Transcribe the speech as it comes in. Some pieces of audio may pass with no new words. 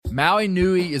Maui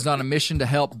Nui is on a mission to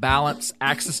help balance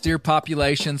axis deer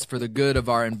populations for the good of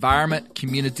our environment,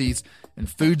 communities, and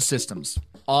food systems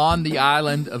on the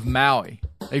island of Maui.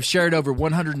 They've shared over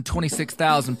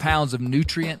 126,000 pounds of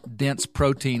nutrient-dense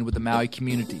protein with the Maui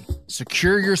community.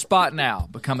 Secure your spot now.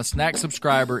 Become a snack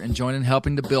subscriber and join in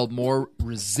helping to build more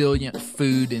resilient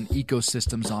food and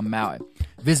ecosystems on Maui.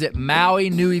 Visit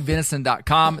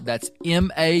MauiNuiVenison.com. That's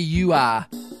MAUI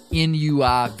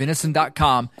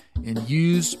venison.com and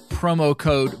use promo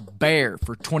code BEAR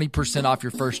for 20% off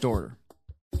your first order.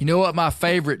 You know what my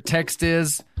favorite text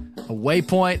is? A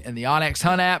waypoint in the onX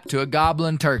Hunt app to a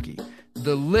goblin turkey.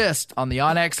 The list on the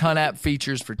onX Hunt app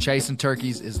features for chasing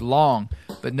turkeys is long,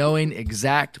 but knowing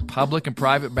exact public and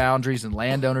private boundaries and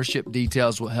land ownership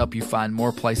details will help you find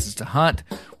more places to hunt,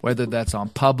 whether that's on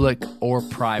public or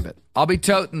private. I'll be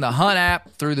toting the Hunt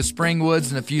app through the spring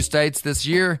woods in a few states this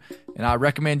year, and I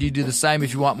recommend you do the same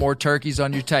if you want more turkeys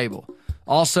on your table.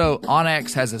 Also,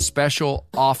 onX has a special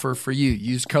offer for you.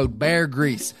 Use code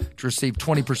BEARGREASE to receive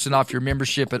 20% off your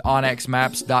membership at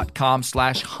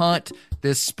onxmaps.com/hunt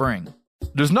this spring.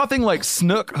 There's nothing like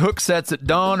snook hook sets at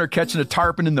dawn or catching a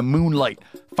tarpon in the moonlight.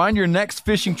 Find your next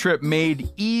fishing trip made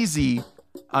easy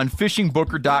on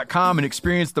fishingbooker.com and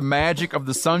experience the magic of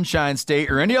the Sunshine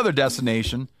State or any other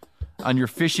destination on your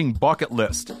fishing bucket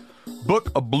list.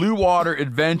 Book a blue water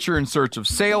adventure in search of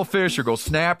sailfish or go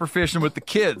snapper fishing with the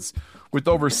kids. With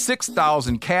over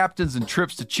 6,000 captains and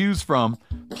trips to choose from,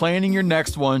 planning your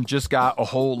next one just got a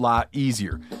whole lot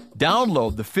easier.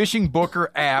 Download the Fishing Booker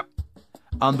app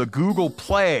on the Google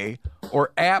Play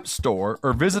or App Store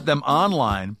or visit them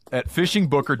online at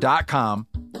fishingbooker.com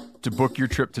to book your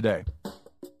trip today.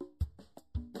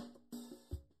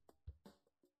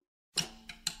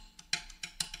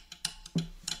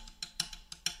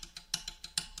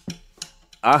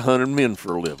 I hunted men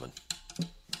for a living.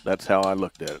 That's how I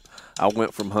looked at it. I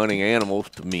went from hunting animals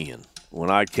to men.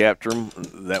 When I capture them,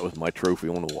 that was my trophy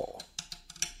on the wall.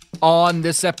 On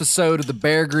this episode of the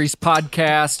Bear Grease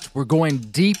podcast, we're going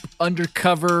deep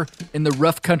undercover in the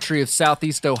rough country of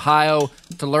Southeast Ohio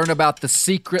to learn about the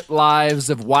secret lives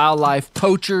of wildlife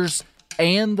poachers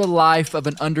and the life of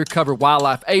an undercover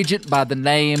wildlife agent by the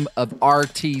name of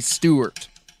R.T. Stewart.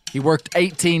 He worked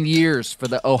 18 years for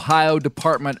the Ohio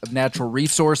Department of Natural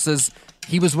Resources.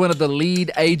 He was one of the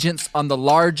lead agents on the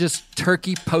largest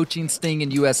turkey poaching sting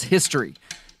in U.S. history.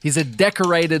 He's a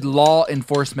decorated law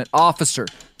enforcement officer,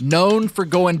 known for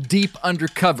going deep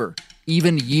undercover,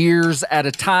 even years at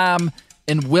a time,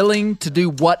 and willing to do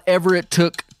whatever it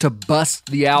took to bust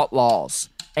the outlaws.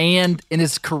 And in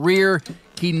his career,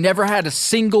 he never had a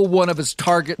single one of his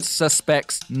target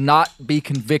suspects not be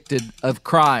convicted of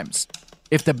crimes.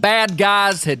 If the bad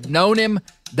guys had known him,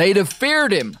 they'd have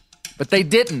feared him, but they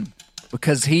didn't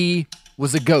because he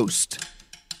was a ghost.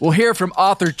 We'll hear from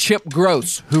author Chip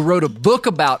Gross, who wrote a book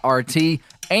about RT,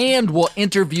 and we'll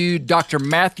interview Dr.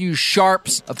 Matthew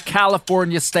Sharps of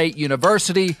California State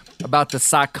University about the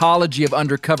psychology of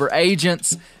undercover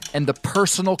agents and the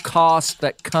personal cost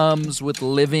that comes with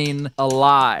living a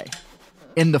lie.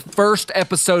 In the first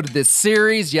episode of this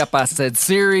series, yep, I said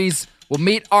series, we'll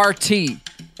meet RT,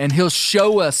 and he'll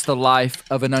show us the life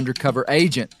of an undercover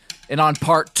agent. And on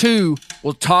part 2,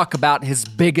 we'll talk about his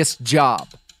biggest job.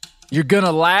 You're going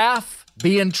to laugh,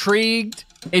 be intrigued,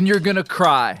 and you're going to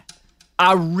cry.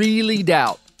 I really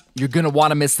doubt you're going to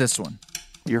want to miss this one.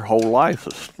 Your whole life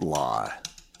is a lie.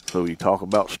 So you talk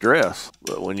about stress,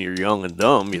 but when you're young and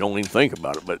dumb, you don't even think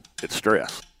about it, but it's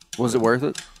stress. Was it worth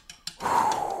it?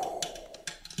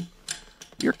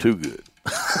 You're too good.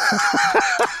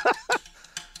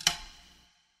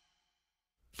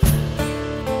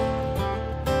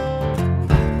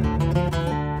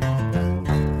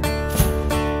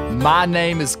 My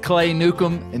name is Clay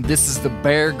Newcomb, and this is the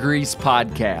Bear Grease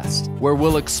Podcast, where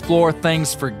we'll explore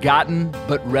things forgotten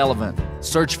but relevant,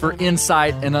 search for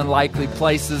insight in unlikely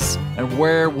places, and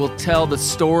where we'll tell the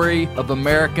story of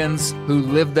Americans who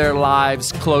live their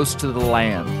lives close to the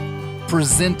land.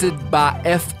 Presented by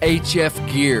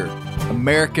FHF Gear,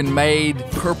 American-made,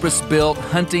 purpose-built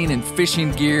hunting and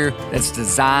fishing gear that's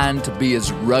designed to be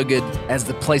as rugged as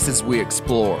the places we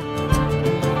explore.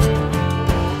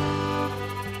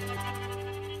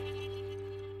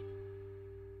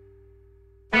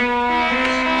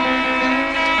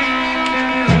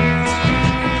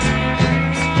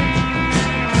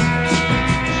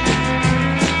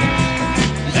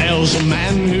 There's a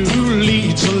man who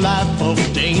leads a life of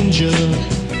danger.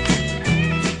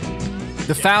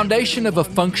 The foundation of a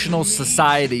functional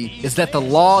society is that the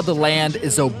law of the land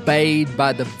is obeyed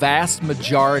by the vast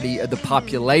majority of the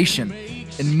population.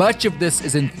 And much of this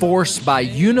is enforced by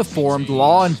uniformed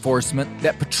law enforcement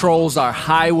that patrols our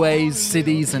highways,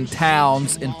 cities, and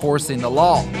towns enforcing the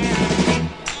law.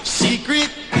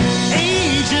 Secret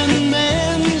agent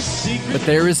man, secret. But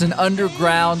there is an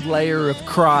underground layer of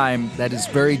crime that is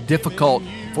very difficult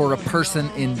for a person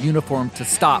in uniform to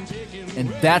stop. And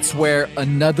that's where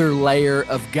another layer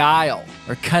of guile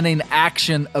or cunning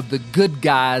action of the good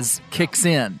guys kicks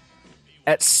in.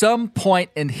 At some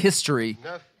point in history,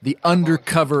 the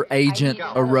undercover agent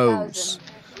arose.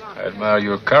 I admire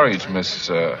your courage, Miss...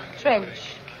 Trench.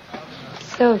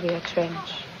 Sylvia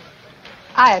Trench.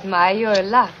 I admire your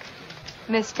luck,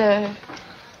 Mr.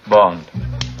 Bond.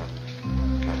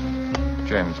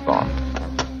 James Bond.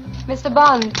 Mr.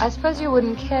 Bond, I suppose you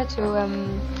wouldn't care to,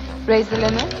 raise the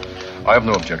limit? I have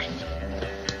no objections.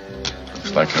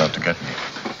 Looks like you're out to get me.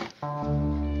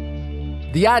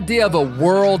 The idea of a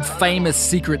world-famous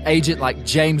secret agent like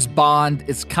James Bond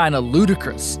is kind of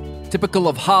ludicrous. Typical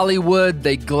of Hollywood,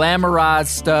 they glamorize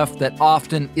stuff that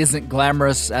often isn't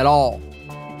glamorous at all.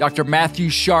 Dr. Matthew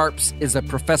Sharps is a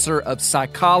professor of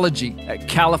psychology at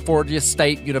California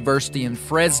State University in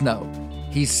Fresno.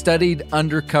 He's studied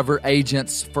undercover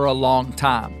agents for a long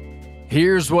time.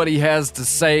 Here's what he has to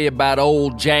say about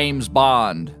old James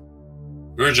Bond.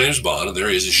 We're James Bond, and there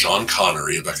he is. He's Sean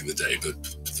Connery back in the day,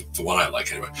 but the one I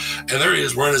like anyway. And there he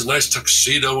is wearing his nice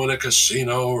tuxedo in a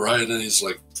casino, right? And he's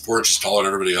like 4 inches taller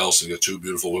than everybody else. And got 2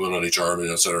 beautiful women on each arm,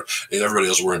 et cetera. And everybody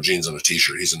else wearing jeans and a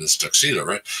t-shirt. He's in this tuxedo,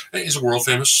 right? And he's a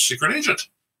world-famous secret agent.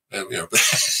 And,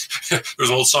 there's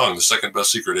an old song, the second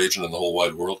best secret agent in the whole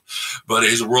wide world. But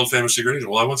he's a world-famous secret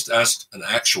agent. Well, I once asked an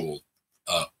actual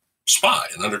spy,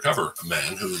 an undercover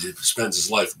man who spends his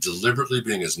life deliberately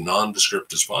being as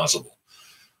nondescript as possible,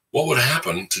 what would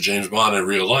happen to James Bond in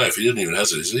real life? He didn't even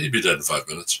hesitate. He said he'd be dead in 5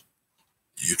 minutes.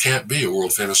 You can't be a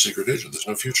world-famous secret agent. There's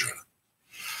no future in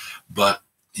it. But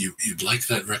you'd like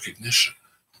that recognition.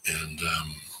 And,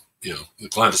 the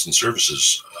clandestine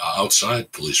services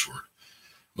outside police work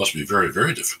must be very,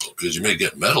 very difficult because you may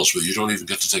get medals, but you don't even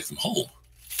get to take them home.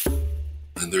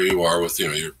 And there you are with,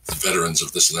 your veterans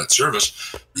of this and that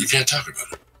service. You can't talk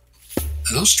about it.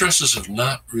 And those stresses have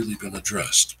not really been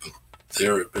addressed, but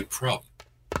they're a big problem.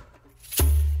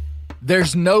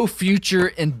 There's no future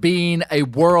in being a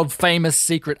world-famous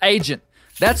secret agent.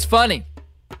 That's funny.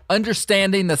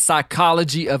 Understanding the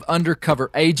psychology of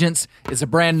undercover agents is a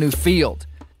brand new field.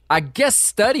 I guess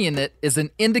studying it is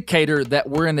an indicator that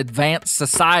we're an advanced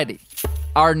society.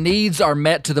 Our needs are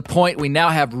met to the point we now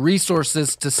have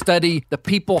resources to study the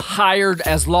people hired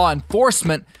as law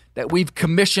enforcement that we've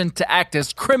commissioned to act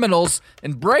as criminals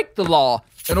and break the law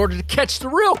in order to catch the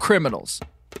real criminals.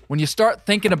 When you start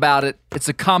thinking about it, it's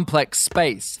a complex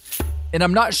space. And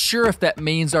I'm not sure if that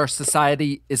means our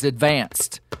society is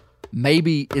advanced.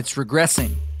 Maybe it's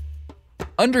regressing.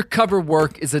 Undercover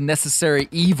work is a necessary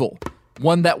evil,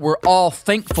 one that we're all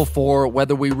thankful for,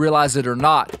 whether we realize it or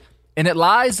not. And it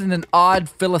lies in an odd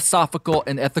philosophical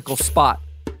and ethical spot.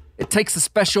 It takes a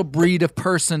special breed of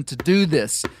person to do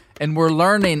this, and we're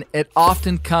learning it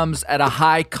often comes at a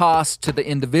high cost to the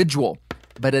individual,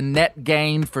 but a net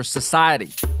gain for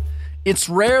society. It's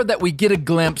rare that we get a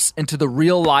glimpse into the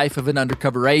real life of an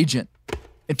undercover agent.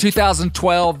 In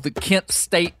 2012, the Kent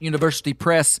State University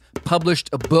Press published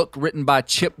a book written by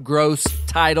Chip Gross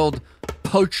titled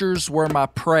Poachers Were My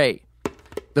Prey.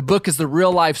 The book is the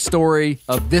real-life story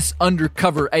of this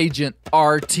undercover agent,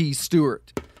 R.T.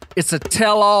 Stewart. It's a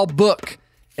tell-all book,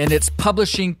 and its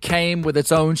publishing came with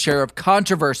its own share of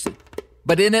controversy.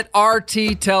 But in it,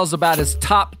 R.T. tells about his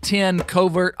top 10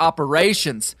 covert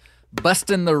operations,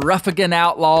 busting the ruffian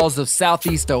outlaws of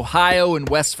Southeast Ohio and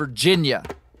West Virginia.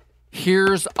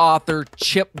 Here's author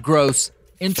Chip Gross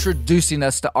introducing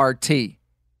us to R.T.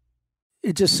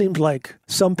 It just seems like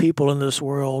some people in this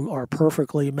world are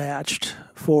perfectly matched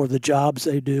for the jobs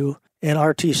they do, and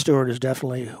R.T. Stewart is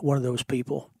definitely one of those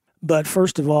people. But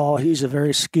first of all, he's a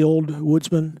very skilled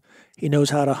woodsman. He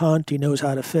knows how to hunt, he knows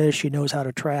how to fish, he knows how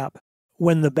to trap.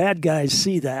 When the bad guys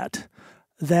see that,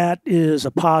 that is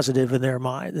a positive in their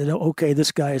mind. They know, okay,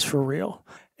 this guy is for real.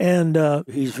 And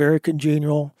he's very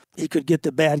congenial. He could get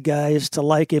the bad guys to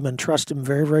like him and trust him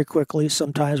very, very quickly,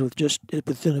 sometimes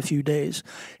within a few days.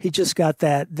 He just got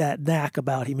that knack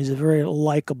about him. He's a very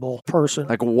likable person.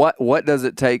 Like what does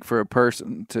it take for a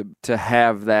person to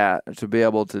have that, to be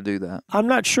able to do that? I'm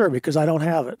not sure because I don't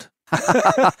have it.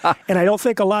 And I don't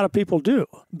think a lot of people do.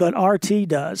 But RT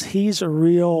does. He's a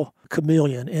real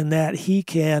chameleon in that he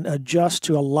can adjust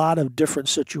to a lot of different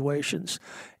situations.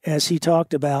 As he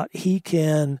talked about, he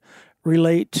can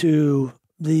relate to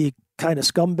the kind of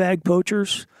scumbag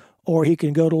poachers or he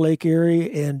can go to Lake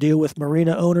Erie and deal with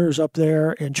marina owners up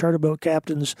there and charter boat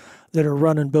captains that are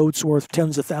running boats worth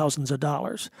tens of thousands of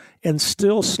dollars and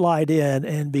still slide in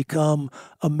and become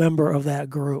a member of that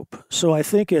group. So I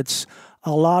think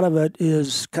a lot of it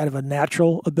is kind of a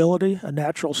natural ability, a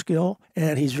natural skill,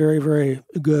 and he's very, very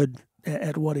good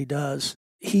at what he does.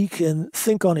 He can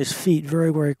think on his feet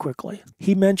very, very quickly.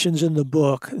 He mentions in the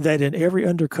book that in every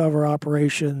undercover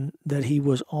operation that he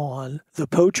was on, the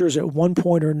poachers at one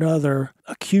point or another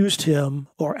accused him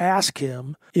or asked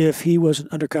him if he was an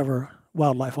undercover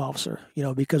wildlife officer,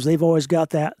 because they've always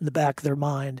got that in the back of their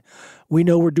mind. We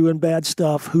know we're doing bad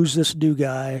stuff. Who's this new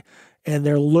guy? And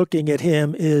they're looking at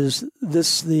him. Is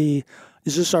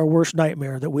this our worst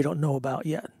nightmare that we don't know about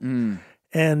yet?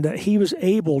 And he was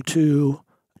able to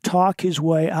talk his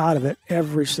way out of it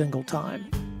every single time.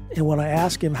 And when I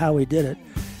asked him how he did it,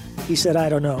 he said, I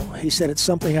don't know. He said, it's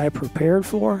something I prepared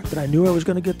for, that I knew I was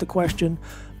going to get the question,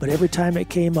 but every time it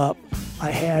came up, I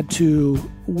had to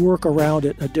work around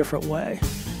it a different way.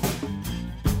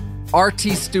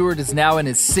 R.T. Stewart is now in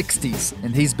his 60s,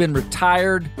 and he's been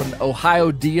retired from the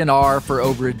Ohio DNR for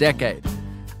over a decade.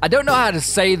 I don't know how to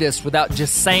say this without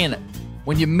just saying it.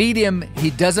 When you meet him,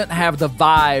 he doesn't have the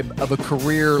vibe of a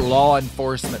career law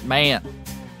enforcement man.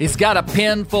 He's got a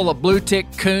pen full of blue-tick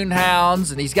coon hounds,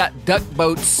 and he's got duck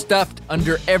boats stuffed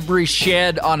under every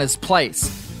shed on his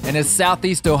place. And his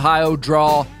Southeast Ohio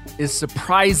drawl is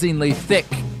surprisingly thick.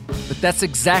 But that's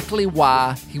exactly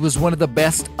why he was one of the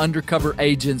best undercover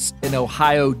agents in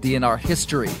Ohio DNR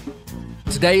history.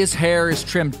 Today his hair is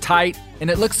trimmed tight,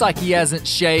 and it looks like he hasn't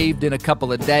shaved in a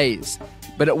couple of days.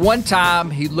 But at one time,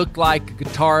 he looked like a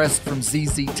guitarist from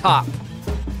ZZ Top.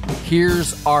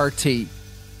 Here's R.T.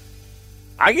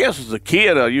 I guess as a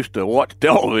kid, I used to watch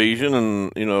television,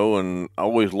 and and I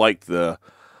always liked the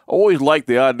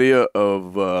idea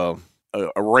of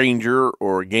a ranger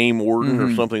or a game warden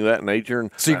or something of that nature.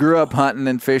 So you grew up hunting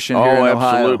and fishing here in Ohio? Oh,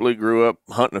 absolutely. Grew up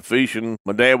hunting and fishing.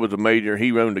 My dad was a major.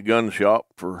 He owned a gun shop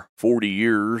for 40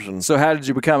 years. And so how did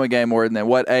you become a game warden then?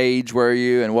 What age were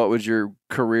you, and what was your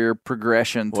career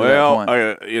progression to that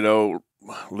point?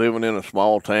 Living in a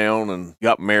small town and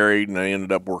got married, and I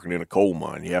ended up working in a coal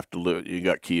mine. You have to live. You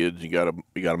got kids. You got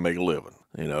to make a living.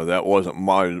 That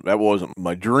wasn't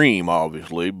my dream,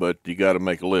 obviously, but you got to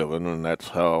make a living, and that's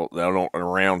how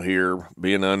around here,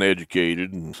 being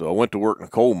uneducated. And so I went to work in a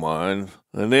coal mine,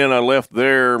 and then I left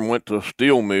there and went to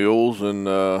steel mills, and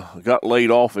got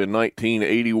laid off in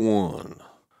 1981,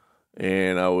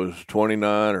 and I was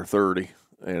 29 or 30.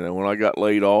 And when I got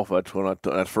laid off, that's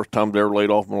the first time I ever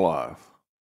laid off in my life.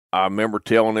 I remember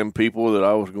telling them people that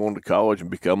I was going to college and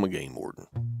become a game warden.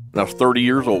 And I was 30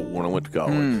 years old when I went to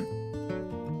college.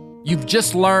 You've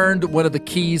just learned one of the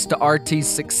keys to RT's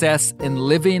success in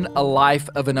living a life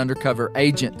of an undercover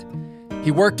agent.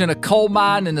 He worked in a coal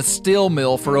mine and a steel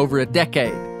mill for over a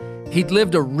decade. He'd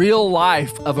lived a real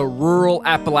life of a rural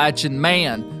Appalachian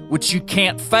man, which you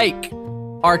can't fake.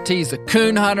 RT's a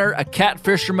coon hunter, a cat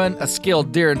fisherman, a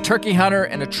skilled deer and turkey hunter,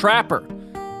 and a trapper.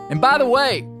 And by the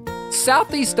way,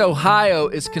 Southeast Ohio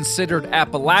is considered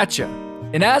Appalachia.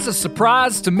 And as a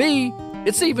surprise to me,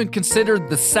 it's even considered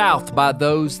the South by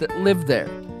those that live there.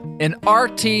 And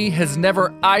RT has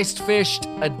never ice fished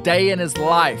a day in his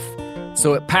life,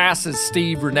 so it passes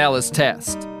Steve Rinella's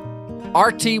test.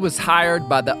 RT was hired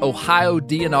by the Ohio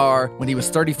DNR when he was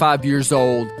 35 years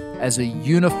old as a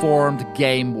uniformed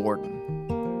game warden.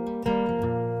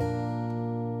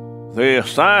 They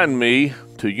assigned me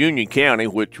to Union County,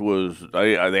 which was, I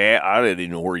didn't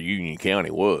even know where Union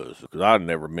County was, because I'd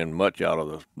never been much out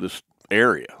of this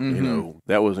area.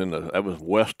 That was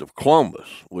west of Columbus,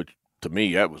 which to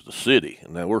me, that was the city.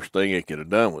 And the worst thing they could have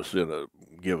done was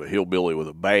give a hillbilly with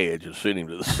a badge and send him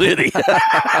to the city.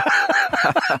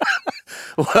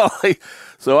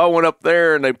 So I went up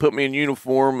there, and they put me in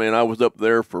uniform, and I was up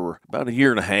there for about a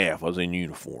year and a half. I was in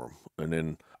uniform. And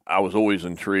then I was always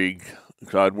intrigued,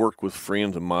 because I'd worked with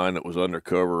friends of mine that was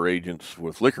undercover agents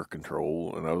with liquor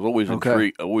control, and I was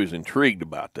always intrigued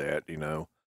about that,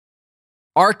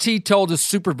 RT told his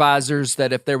supervisors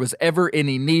that if there was ever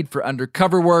any need for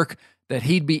undercover work, that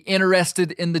he'd be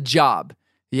interested in the job.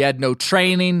 He had no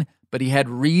training, but he had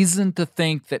reason to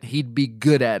think that he'd be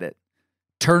good at it.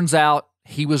 Turns out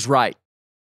he was right.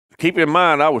 Keep in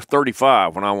mind, I was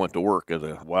 35 when I went to work as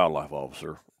a wildlife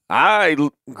officer. I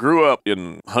grew up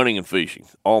in hunting and fishing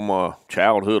all my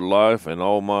childhood life and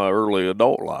all my early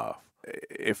adult life.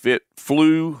 If it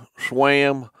flew,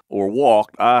 swam, or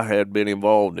walked, I had been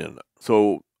involved in it.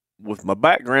 So with my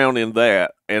background in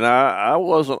that, and I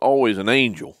wasn't always an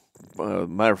angel.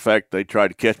 Matter of fact, they tried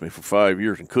to catch me for 5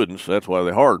 years and couldn't, so that's why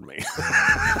they hired me.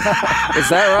 Is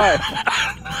that right?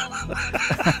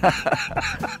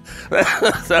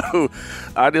 So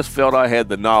I just felt I had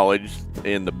the knowledge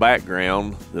and the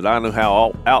background that I knew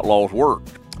how outlaws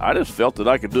worked. I just felt that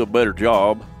I could do a better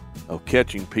job of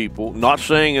catching people. Not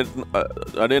saying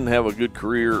I didn't have a good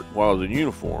career while I was in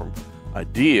uniform. I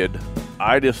did.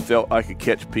 I just felt I could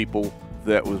catch people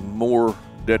that was more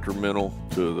detrimental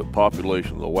to the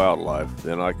population of the wildlife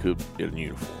than I could in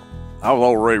uniform. I was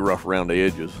already rough around the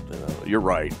edges. You're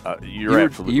right. You're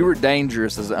absolutely You were right.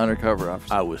 dangerous as an undercover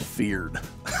officer. I was feared.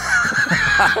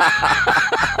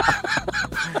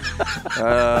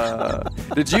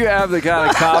 Did you have the kind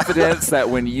of confidence that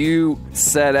when you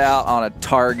set out on a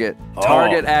target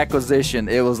acquisition,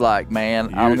 it was like,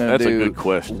 man, I'm going to That's a do good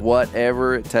question.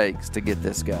 whatever it takes to get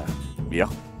this guy? Yeah.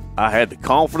 I had the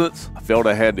confidence. I felt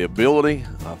I had the ability.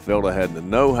 I felt I had the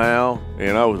know-how,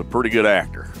 and I was a pretty good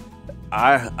actor.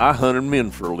 I hunted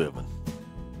men for a living.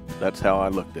 That's how I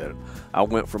looked at it. I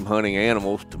went from hunting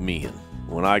animals to men.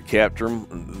 When I captured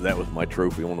them, that was my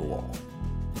trophy on the wall.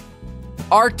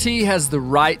 RT has the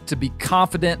right to be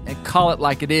confident and call it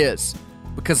like it is,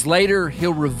 because later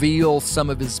he'll reveal some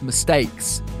of his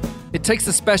mistakes. It takes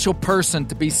a special person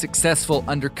to be successful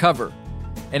undercover.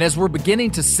 And as we're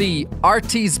beginning to see,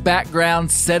 RT's background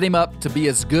set him up to be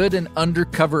as good an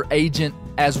undercover agent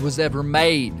as was ever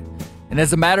made. And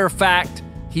as a matter of fact,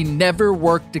 he never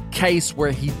worked a case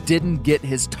where he didn't get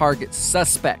his target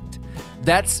suspect.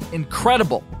 That's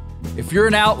incredible. If you're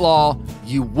an outlaw,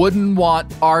 you wouldn't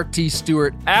want RT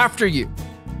Stewart after you.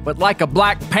 But like a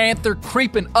Black Panther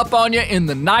creeping up on you in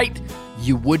the night,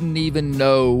 you wouldn't even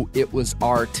know it was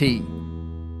RT.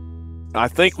 I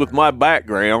think with my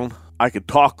background, I could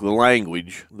talk the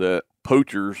language that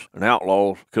poachers and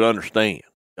outlaws could understand.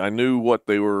 I knew what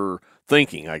they were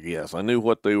thinking, I guess. I knew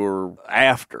what they were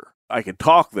after. I could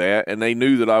talk that, and they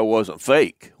knew that I wasn't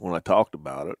fake when I talked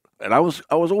about it. And I was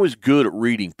always good at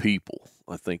reading people.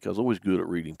 I think I was always good at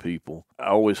reading people. I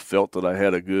always felt that I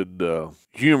had a good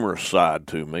humorous side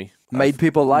to me. Made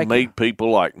people like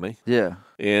me. Yeah.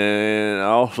 And I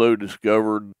also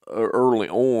discovered early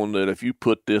on that if you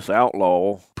put this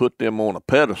outlaw, put them on a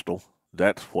pedestal,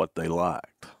 that's what they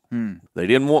liked. They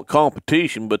didn't want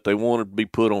competition, but they wanted to be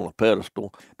put on a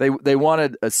pedestal. They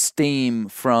wanted esteem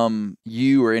from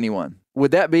you or anyone.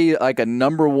 Would that be like a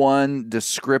number one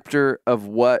descriptor of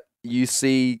what you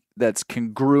see that's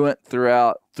congruent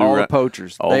throughout all the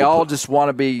poachers? They all just want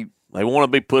to be... They want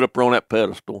to be put up on that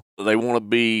pedestal. They want to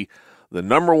be the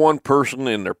number one person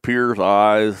in their peers'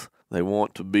 eyes. They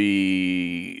want to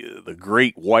be the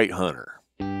great white hunter.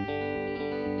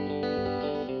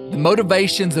 The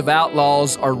motivations of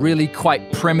outlaws are really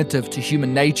quite primitive to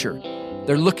human nature.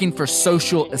 They're looking for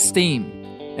social esteem.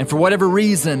 And for whatever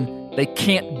reason, they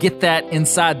can't get that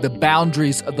inside the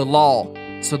boundaries of the law.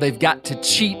 So they've got to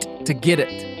cheat to get it.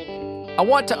 I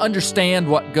want to understand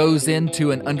what goes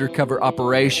into an undercover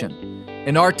operation.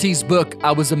 In RT's book,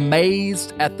 I was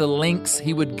amazed at the lengths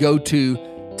he would go to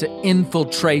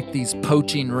infiltrate these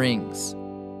poaching rings.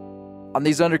 On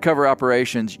these undercover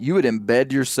operations, you would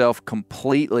embed yourself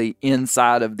completely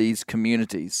inside of these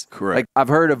communities. Correct. Like, I've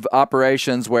heard of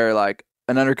operations where like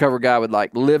an undercover guy would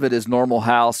like live at his normal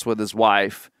house with his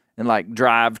wife and like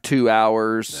drive 2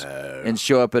 hours and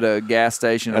show up at a gas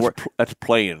station. That's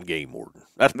playing game warden.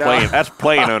 That's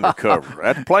playing undercover.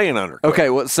 That's playing undercover. Okay,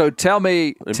 well, so tell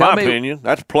me. In my opinion,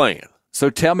 that's playing. So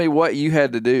tell me what you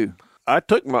had to do. I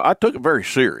took it very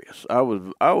serious.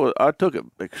 I took it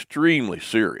extremely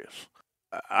serious.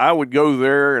 I would go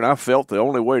there, and I felt the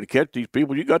only way to catch these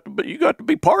people, you got to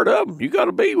be part of them. You got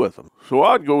to be with them. So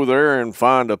I'd go there and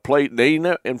find a place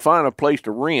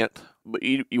to rent. But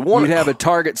you'd have a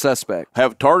target suspect.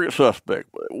 Have a target suspect.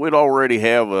 We'd already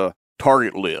have a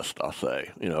target list, I'll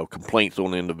say. Complaints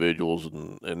on individuals,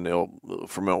 and they'll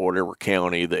from whatever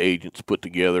county the agents put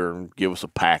together and give us a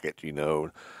packet.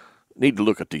 Need to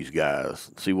look at these guys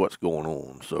and see what's going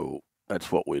on. So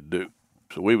that's what we'd do.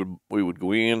 So we would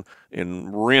go in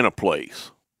and rent a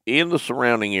place in the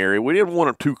surrounding area. We didn't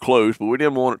want it too close, but we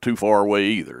didn't want it too far away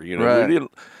either. Right.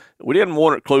 We didn't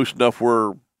want it close enough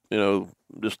where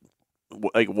just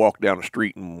they could walk down the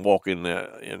street and walk in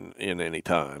any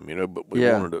time.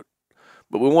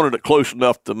 But we wanted it close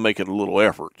enough to make it a little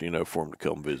effort, for them to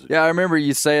come visit. Yeah, I remember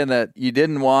you saying that you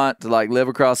didn't want to like live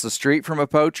across the street from a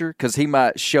poacher because he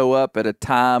might show up at a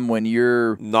time when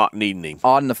you're not needing him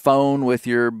on the phone with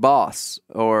your boss,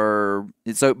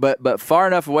 but far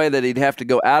enough away that he'd have to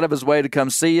go out of his way to come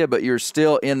see you, but you're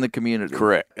still in the community.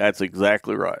 Correct. That's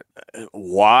exactly right.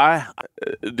 Why?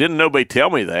 Didn't nobody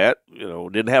tell me that?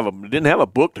 Didn't have a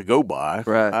book to go by.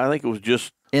 Right. I think it was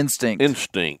just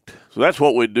Instinct. So that's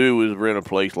what we do is rent a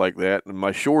place like that. And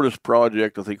my shortest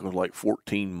project, I think, was like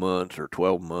 14 months or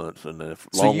 12 months. And then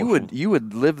So you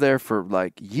would live there for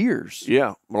like years?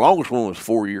 Yeah. My longest one was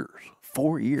 4 years.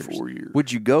 4 years? 4 years.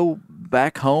 Would you go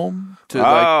back home to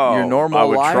like your normal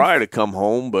life? I would try to come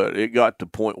home, but it got to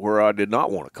the point where I did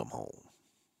not want to come home.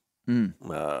 It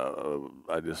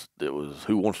was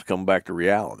who wants to come back to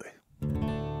reality?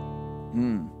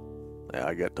 Yeah,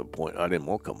 I got to the point I didn't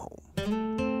want to come home.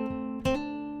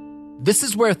 This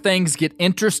is where things get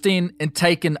interesting and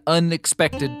take an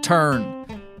unexpected turn.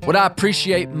 What I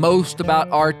appreciate most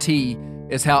about RT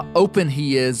is how open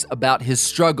he is about his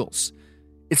struggles.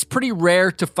 It's pretty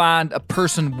rare to find a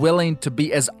person willing to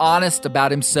be as honest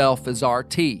about himself as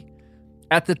RT.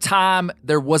 At the time,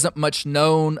 there wasn't much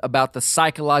known about the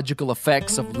psychological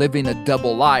effects of living a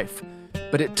double life,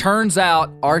 but it turns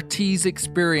out RT's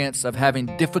experience of having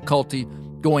difficulty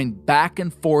going back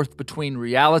and forth between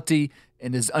reality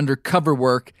and his undercover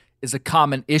work is a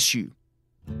common issue.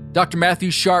 Dr. Matthew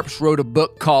Sharps wrote a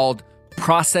book called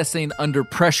Processing Under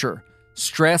Pressure: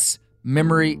 Stress,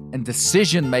 Memory, and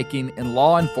Decision-Making in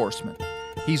Law Enforcement.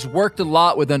 He's worked a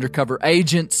lot with undercover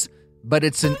agents, but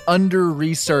it's an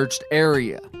under-researched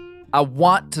area. I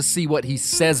want to see what he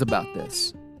says about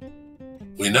this.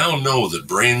 We now know that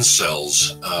brain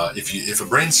cells, if a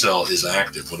brain cell is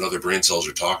active when other brain cells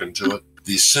are talking to it,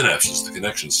 these synapses, the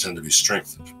connections, tend to be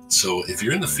strengthened. So if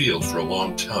you're in the field for a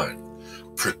long time,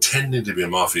 pretending to be a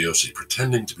mafiosi,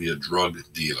 pretending to be a drug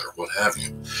dealer, what have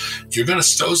you, you're going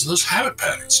to those habit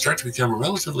patterns start to become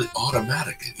relatively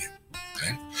automatic in you.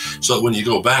 Okay, so when you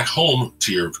go back home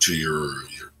to your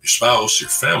spouse, your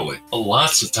family,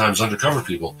 lots of times undercover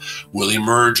people will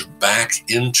emerge back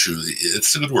into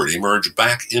it's a good word, emerge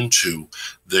back into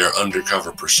their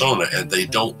undercover persona, and they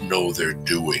don't know they're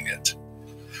doing it.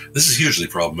 This is hugely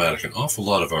problematic. An awful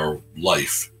lot of our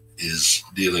life is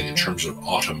dealing in terms of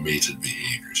automated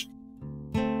behaviors.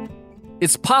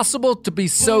 It's possible to be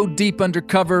so deep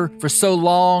undercover for so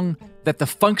long that the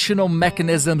functional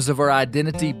mechanisms of our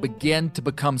identity begin to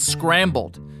become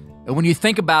scrambled. And when you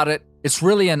think about it, it's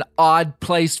really an odd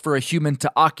place for a human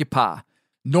to occupy.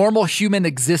 Normal human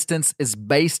existence is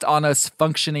based on us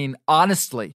functioning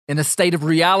honestly in a state of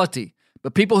reality.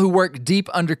 But people who work deep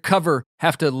undercover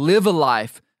have to live a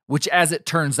life which, as it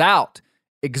turns out,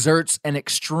 exerts an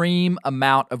extreme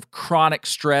amount of chronic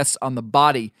stress on the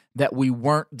body that we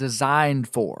weren't designed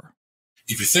for.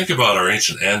 If you think about our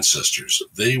ancient ancestors,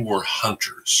 they were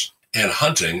hunters. And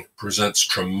hunting presents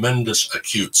tremendous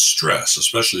acute stress,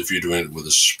 especially if you're doing it with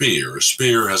a spear. A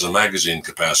spear has a magazine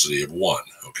capacity of 1,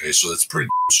 okay? So it's pretty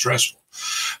stressful.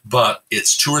 But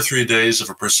it's 2 or 3 days of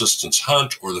a persistence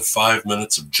hunt, or the 5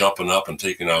 minutes of jumping up and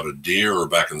taking out a deer, or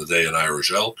back in the day, an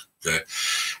Irish elk, okay?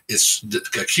 It's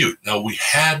acute. Now, we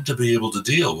had to be able to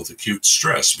deal with acute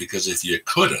stress, because if you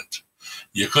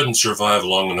couldn't survive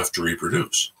long enough to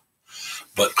reproduce.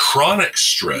 But chronic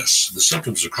stress, the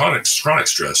symptoms of chronic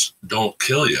stress don't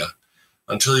kill you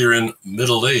until you're in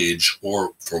middle age,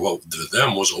 or for what to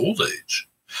them was old age.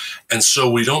 And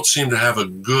so we don't seem to have a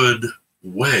good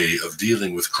way of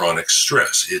dealing with chronic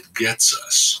stress. It gets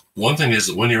us. One thing is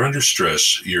that when you're under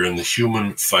stress, you're in the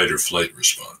human fight or flight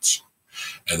response.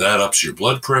 And that ups your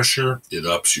blood pressure, it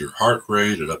ups your heart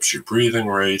rate, it ups your breathing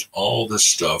rate. All this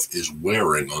stuff is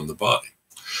wearing on the body.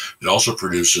 It also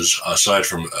produces, aside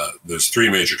from, there's 3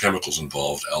 major chemicals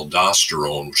involved: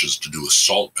 aldosterone, which is to do with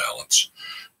salt balance,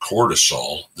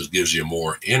 cortisol, that gives you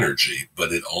more energy,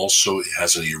 but it also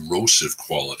has an erosive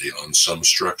quality on some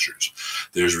structures.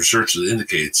 There's research that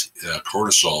indicates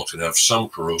cortisol can have some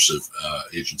corrosive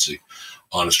agency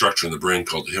on a structure in the brain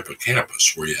called the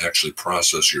hippocampus, where you actually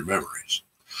process your memories.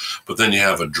 But then you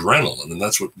have adrenaline, and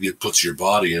that's what puts your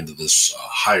body into this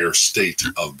higher state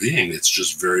of being. It's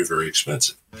just very, very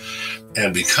expensive.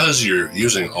 And because you're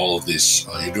using all of these,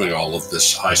 you're doing all of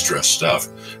this high stress stuff,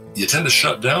 you tend to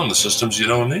shut down the systems you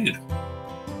don't need.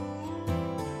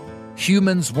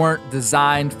 Humans weren't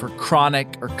designed for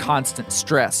chronic or constant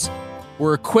stress.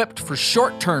 We're equipped for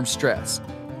short-term stress,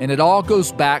 and it all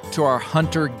goes back to our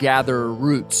hunter-gatherer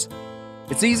roots.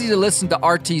 It's easy to listen to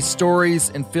RT's stories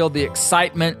and feel the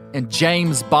excitement and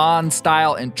James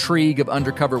Bond-style intrigue of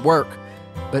undercover work,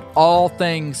 but all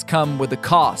things come with a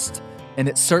cost, and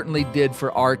it certainly did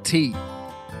for RT.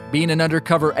 Being an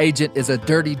undercover agent is a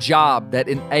dirty job that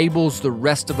enables the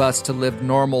rest of us to live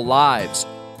normal lives,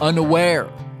 unaware,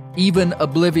 even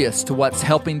oblivious to what's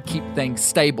helping keep things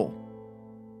stable.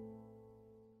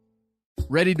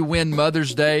 Ready to win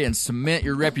Mother's Day and cement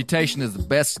your reputation as the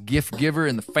best gift giver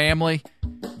in the family?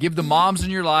 Give the moms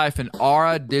in your life an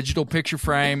Aura digital picture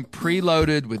frame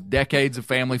preloaded with decades of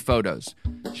family photos.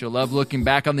 She'll love looking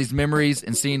back on these memories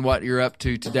and seeing what you're up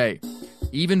to today.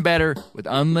 Even better, with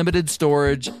unlimited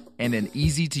storage and an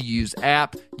easy-to-use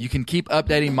app, you can keep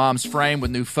updating mom's frame with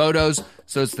new photos,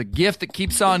 so it's the gift that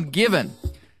keeps on giving.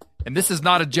 And this is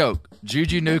not a joke.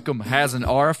 Juju Newcomb has an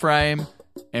Aura frame,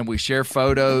 and we share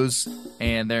photos,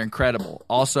 and they're incredible.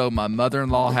 Also, my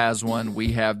mother-in-law has one.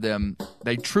 We have them.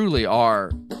 They truly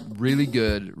are really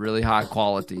good, really high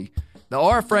quality. The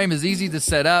Aura frame is easy to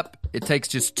set up. It takes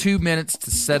just 2 minutes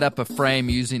to set up a frame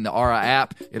using the Aura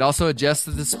app. It also adjusts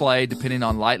the display depending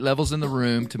on light levels in the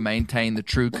room to maintain the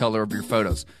true color of your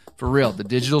photos. For real, the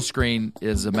digital screen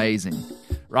is amazing.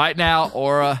 Right now,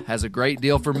 Aura has a great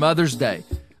deal for Mother's Day.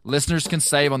 Listeners can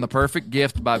save on the perfect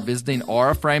gift by visiting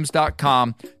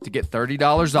auraframes.com to get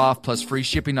 $30 off plus free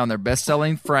shipping on their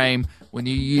best-selling frame when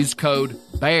you use code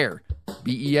BEAR,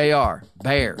 B-E-A-R,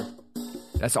 BEAR.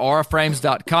 That's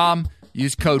auraframes.com.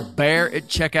 Use code BEAR at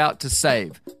checkout to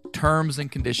save. Terms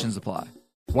and conditions apply.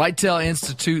 Whitetail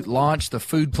Institute launched the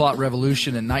food plot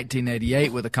revolution in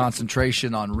 1988 with a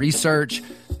concentration on research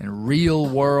and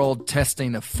real-world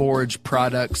testing of forage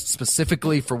products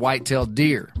specifically for whitetail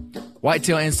deer.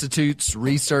 Whitetail Institute's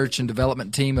research and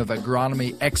development team of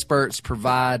agronomy experts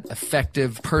provide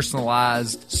effective,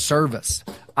 personalized service.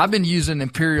 I've been using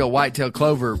Imperial whitetail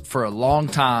clover for a long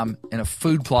time in a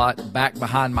food plot back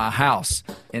behind my house.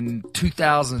 In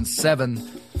 2007,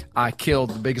 I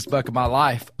killed the biggest buck of my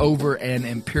life over an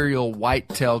Imperial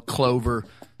whitetail clover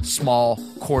small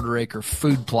quarter-acre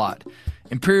food plot.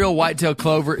 Imperial whitetail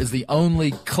clover is the only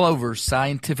clover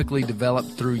scientifically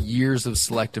developed through years of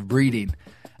selective breeding.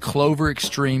 Clover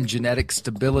Extreme genetic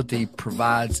stability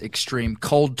provides extreme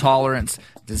cold tolerance,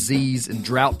 disease, and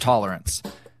drought tolerance.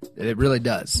 It really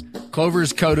does. Clover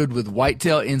is coated with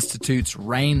Whitetail Institute's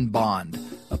Rain Bond,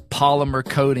 a polymer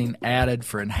coating added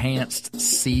for enhanced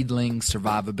seedling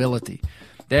survivability.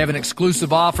 They have an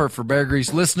exclusive offer for Bear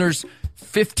Grease listeners,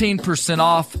 15%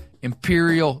 off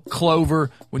Imperial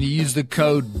Clover when you use the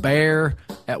code BEAR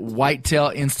at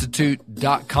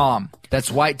whitetailinstitute.com. That's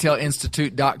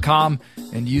whitetailinstitute.com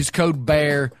and use code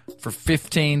BEAR for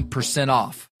 15%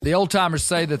 off. The old-timers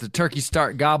say that the turkeys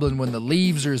start gobbling when the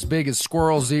leaves are as big as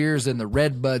squirrels' ears and the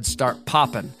red buds start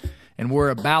popping. And we're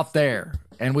about there.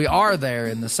 And we are there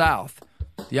in the South.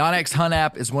 The Onyx Hunt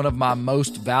app is one of my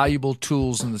most valuable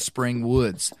tools in the spring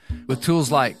woods. With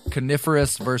tools like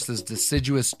coniferous versus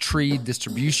deciduous tree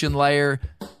distribution layer,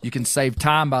 you can save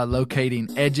time by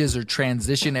locating edges or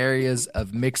transition areas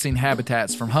of mixing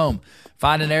habitats from home.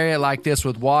 Find an area like this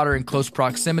with water in close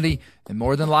proximity, and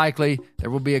more than likely, there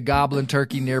will be a gobbling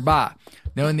turkey nearby.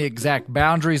 Knowing the exact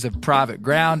boundaries of private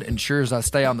ground ensures I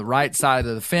stay on the right side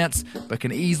of the fence, but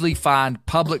can easily find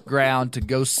public ground to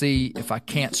go see if I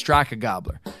can't strike a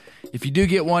gobbler. If you do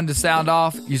get one to sound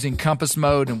off, using compass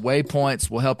mode and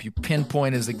waypoints will help you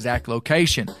pinpoint his exact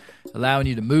location, allowing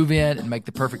you to move in and make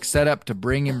the perfect setup to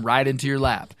bring him right into your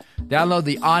lap. Download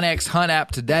the Onyx Hunt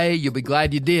app today. You'll be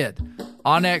glad you did.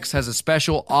 Onyx has a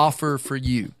special offer for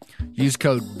you. Use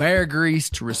code BEARGREASE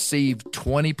to receive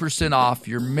 20% off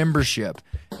your membership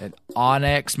at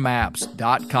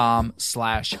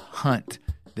onyxmaps.com/hunt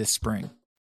this spring.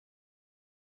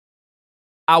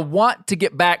 I want to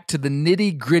get back to the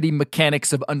nitty-gritty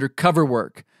mechanics of undercover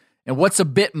work. And what's a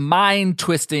bit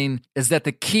mind-twisting is that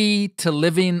the key to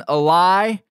living a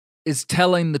lie is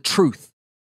telling the truth.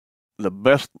 The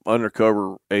best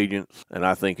undercover agents, and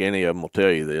I think any of them will tell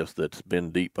you this, that's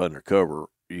been deep undercover,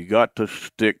 you got to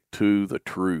stick to the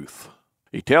truth.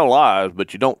 You tell lies,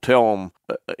 but you don't tell them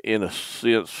in a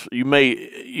sense. You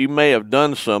may have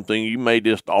done something. You may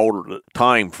just alter the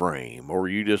time frame, or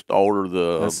you just alter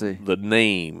the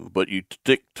name, but you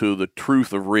stick to the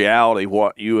truth of reality,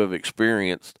 what you have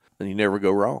experienced, and you never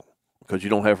go wrong because you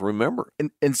don't have to remember it.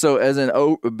 And so as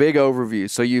a big overview,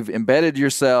 so you've embedded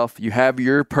yourself, you have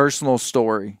your personal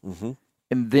story,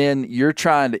 and then you're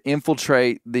trying to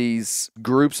infiltrate these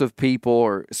groups of people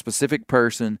or a specific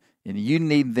person, and you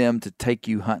need them to take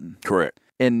you hunting. Correct.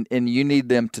 And you need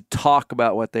them to talk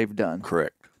about what they've done.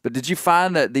 Correct. But did you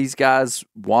find that these guys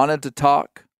wanted to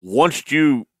talk? Once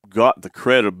you got the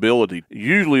credibility,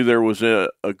 usually there was a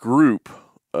group.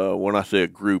 When I say a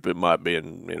group, it might be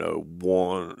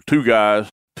two guys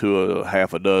to a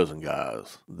half a dozen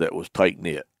guys that was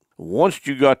tight-knit. Once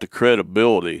you got the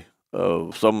credibility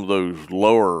of some of those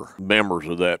lower members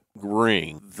of that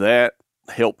ring, that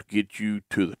helped get you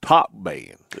to the top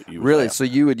band. Really? So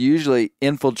you would usually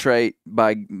infiltrate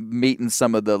by meeting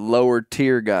some of the lower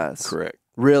tier guys? Correct.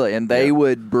 Really? And they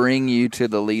would bring you to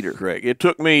the leader? Correct. It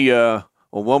took me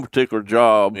On one particular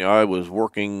job, I was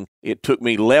working. It took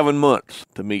me 11 months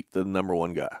to meet the number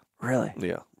one guy. Really?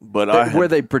 Yeah. But were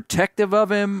they protective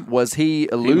of him? Was he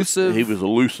elusive? He was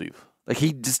elusive. Like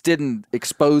he just didn't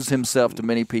expose himself to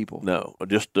many people. No,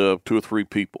 just 2 or 3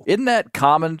 people. Isn't that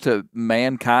common to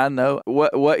mankind, though?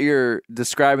 What you're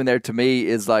describing there to me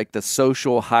is like the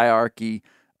social hierarchy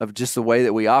of just the way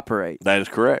that we operate. That is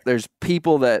correct. There's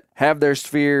people that have their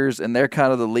spheres, and they're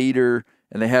kind of the leader,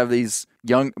 and they have these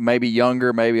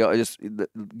younger, maybe just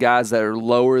guys that are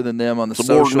lower than them on the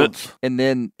social. And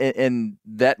then and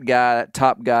that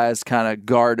top guy is kind of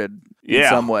guarded. In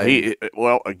some way.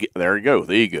 There you go.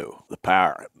 The ego, the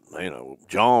power.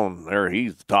 John there,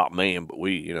 he's the top man, but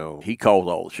he calls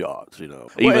all the shots,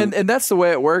 and that's the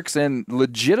way it works in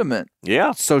legitimate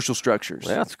social structures.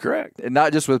 That's correct. And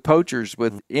not just with poachers,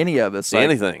 with any of us. Like,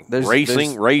 anything.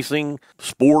 Racing,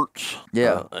 sports.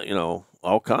 Yeah.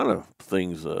 All kind of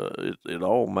things. It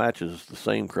all matches the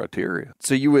same criteria.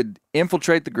 So you would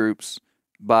infiltrate the groups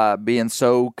by being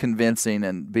so convincing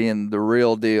and being the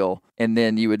real deal, and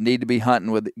then you would need to be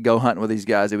go hunting with these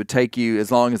guys. It would take you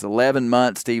as long as 11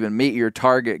 months to even meet your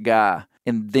target guy,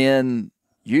 and then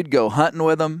you'd go hunting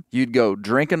with them, you'd go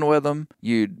drinking with them,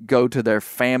 you'd go to their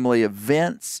family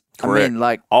events. Correct. I mean,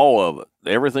 like all of it,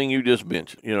 everything you just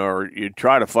mentioned. Or you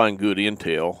try to find good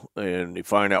intel, and you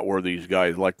find out where these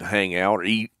guys like to hang out or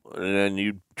eat, and then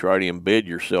you try to embed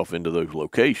yourself into those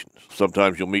locations.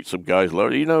 Sometimes you'll meet some guys, so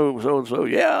and so.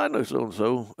 Yeah, I know so and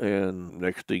so. And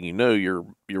next thing you know, you're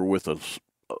with a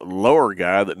lower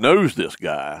guy that knows this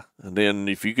guy. And then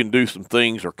if you can do some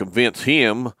things or convince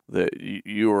him that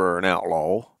you are an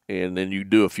outlaw, and then you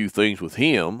do a few things with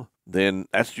him, then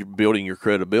that's building your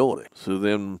credibility. So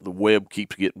then the web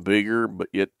keeps getting bigger, but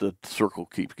yet the circle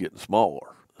keeps getting smaller.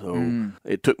 So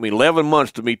it took me 11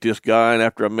 months to meet this guy, and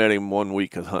after I met him 1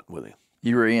 week, I was hunting with him.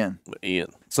 You were in.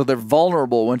 So they're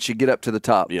vulnerable once you get up to the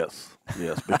top. Yes,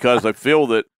 because they feel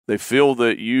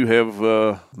that you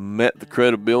have met the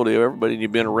credibility of everybody, and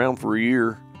you've been around for a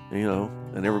year,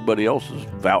 and everybody else is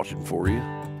vouching for you.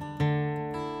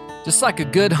 Just like a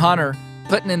good hunter,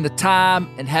 putting in the time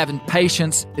and having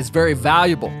patience is very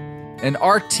valuable. And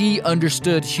RT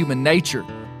understood human nature.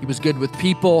 He was good with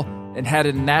people and had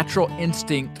a natural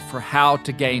instinct for how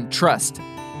to gain trust.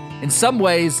 In some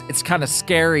ways, it's kind of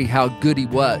scary how good he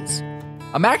was.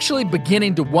 I'm actually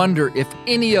beginning to wonder if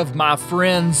any of my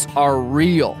friends are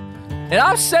real. And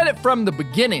I've said it from the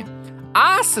beginning.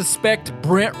 I suspect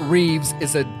Brent Reeves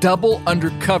is a double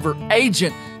undercover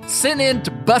agent sent in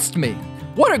to bust me.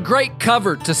 What a great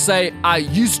cover to say I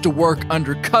used to work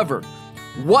undercover.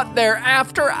 What they're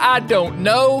after, I don't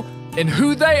know. And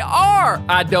who they are,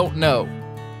 I don't know.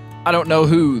 I don't know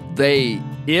who they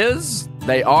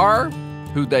are,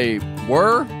 who they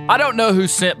were. I don't know who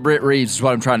sent Brent Reeves is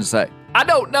what I'm trying to say. I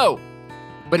don't know.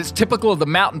 But it's typical of the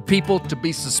mountain people to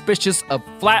be suspicious of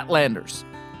flatlanders.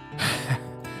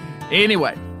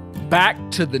 Anyway, back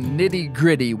to the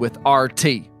nitty-gritty with RT.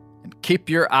 And keep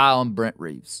your eye on Brent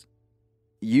Reeves.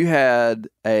 You had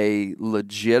a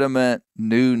legitimate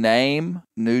new name,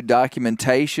 new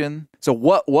documentation. So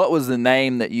what was the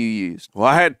name that you used? Well,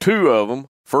 I had 2 of them.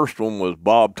 First one was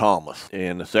Bob Thomas,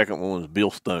 and the second one was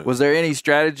Bill Stone. Was there any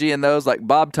strategy in those? Like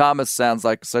Bob Thomas sounds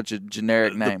like such a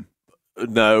generic name.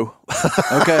 No.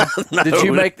 Okay. No. Did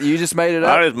you just made it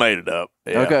up? I just made it up.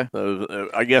 Yeah. Okay.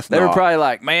 I guess they not. were probably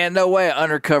like, man, no way an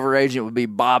undercover agent would be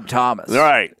Bob Thomas.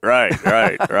 Right.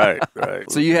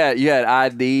 So you had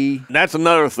ID. That's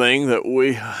another thing that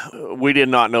we did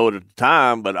not know at the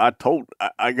time, but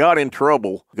I got in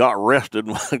trouble, got arrested,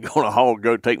 and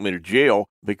go take me to jail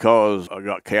because I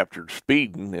got captured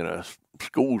speeding in a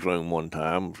school zone one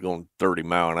time. I was going 30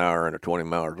 mile an hour in a 20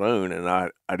 mile zone, and I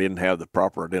didn't have the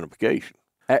proper identification.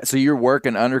 So you're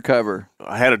working undercover.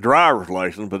 I had a driver's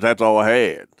license, but that's all I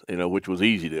had, which was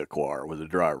easy to acquire with a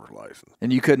driver's license.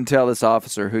 And you couldn't tell this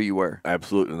officer who you were?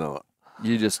 Absolutely not.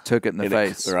 You just took it in the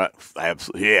face. Right.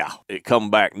 Absolutely. Yeah. It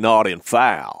come back not in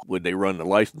file. Would they run the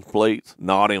license plates?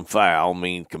 Not in file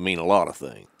can mean a lot of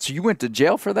things. So you went to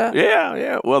jail for that?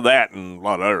 Yeah. Well, that and a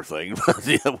lot of other things.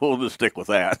 Yeah, we'll just stick with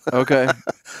that. Okay.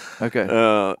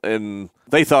 And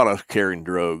they thought I was carrying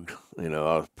drugs. I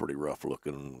was pretty rough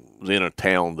looking. I was in a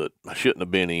town that I shouldn't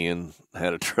have been in.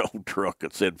 Had a truck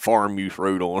that said Farm Use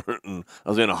Road on it, and I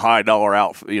was in a high dollar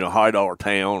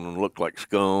town and looked like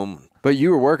scum. But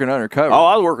you were working undercover. Oh,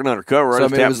 I was working undercover. So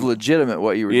it was legitimate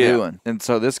what you were doing. And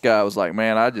so this guy was like,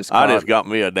 man, I just got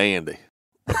me a dandy.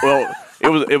 Well,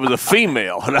 it was a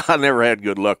female, and I never had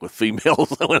good luck with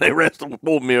females when they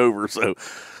pulled me over, so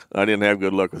I didn't have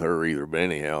good luck with her either. But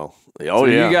anyhow, So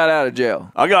you got out of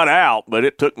jail. I got out, but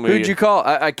it took me. Who'd you call?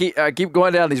 I keep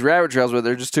going down these rabbit trails, but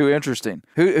they're just too interesting.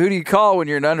 Who do you call when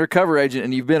you're an undercover agent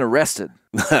and you've been arrested?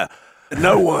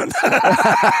 No one.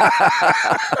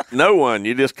 No one.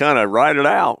 You just kind of write it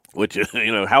out, which is,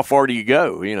 how far do you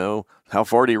go? How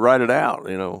far do you write it out?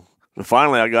 So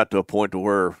finally, I got to a point to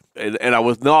where, and I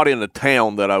was not in the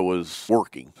town that I was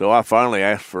working. So I finally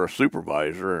asked for a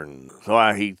supervisor, and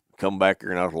so he come back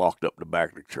here, and I was locked up in the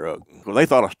back of the truck. Well, they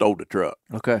thought I stole the truck.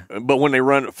 Okay. But when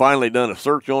they finally done a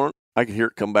search on it, I could hear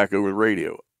it come back over the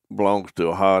radio. It belongs to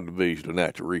Ohio Division of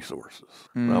Natural Resources.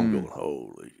 And I'm going,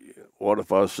 holy shit. What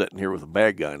if I was sitting here with a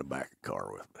bad guy in the back of the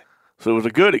car with me? So it was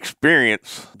a good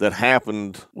experience that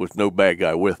happened with no bad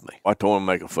guy with me. I told him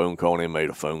to make a phone call, and he made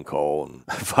a phone call, and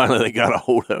finally they got a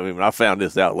hold of him. And I found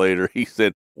this out later. He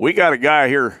said, "We got a guy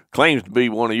here claims to be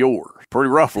one of yours. Pretty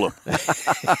rough looking."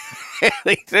 And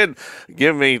he said,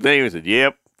 "Give me his name." He said,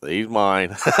 "Yep, he's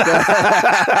mine."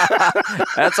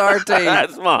 That's our team.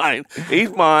 That's mine. He's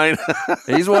mine.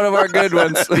 He's one of our good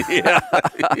ones.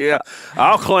 Yeah.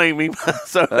 I'll claim him.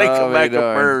 So they come back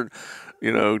up there and,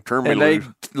 turn me loose.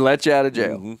 And they let you out of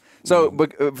jail. Mm-hmm. So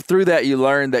but through that, you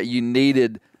learned that you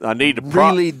needed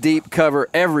really deep cover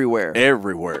everywhere.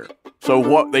 Everywhere. So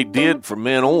what they did from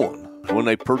then on, when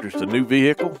they purchased a new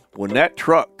vehicle, when that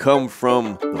truck come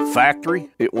from the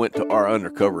factory, it went to our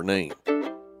undercover name.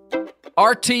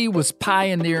 RT was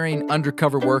pioneering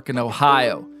undercover work in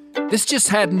Ohio. This just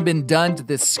hadn't been done to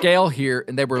this scale here,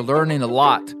 and they were learning a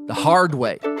lot the hard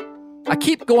way. I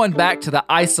keep going back to the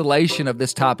isolation of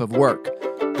this type of work.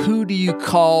 Who do you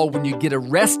call when you get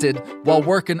arrested while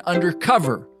working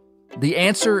undercover? The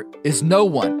answer is no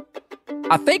one.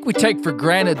 I think we take for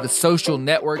granted the social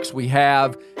networks we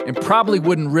have and probably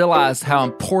wouldn't realize how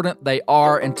important they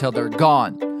are until they're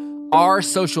gone. Our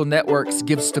social networks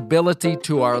give stability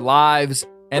to our lives,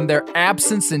 and their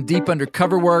absence in deep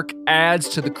undercover work adds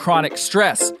to the chronic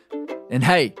stress. And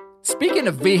hey, speaking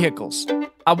of vehicles,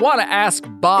 I want to ask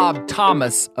Bob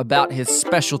Thomas about his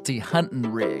specialty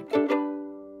hunting rig.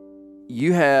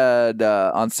 You had,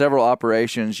 on several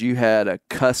operations, you had a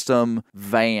custom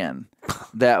van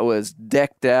that was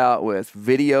decked out with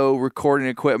video recording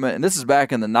equipment. And this is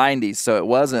back in the 90s, so it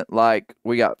wasn't like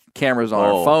we got cameras on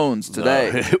our phones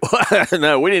today.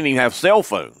 No, we didn't even have cell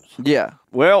phones. Yeah.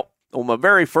 Well, on my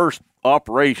very first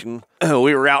operation,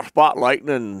 we were out spotlighting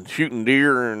and shooting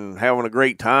deer and having a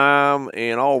great time,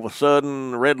 and all of a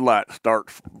sudden, the red light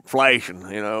starts flashing,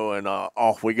 and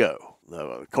off we go.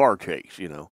 The car chase,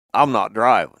 I'm not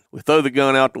driving. We throw the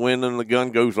gun out the window, and the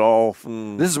gun goes off.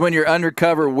 And this is when you're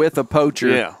undercover with a poacher.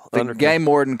 Yeah, the game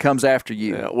warden comes after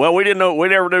you. Yeah. Well, we didn't know.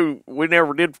 We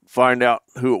never did find out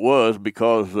who it was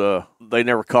because they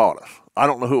never caught us. I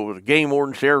don't know who it was, a game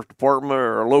warden, sheriff's department,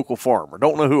 or a local farmer.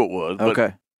 Don't know who it was. But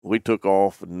okay. We took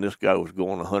off, and this guy was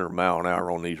going 100 mile an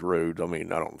hour on these roads. I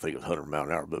mean, I don't think it was 100 mile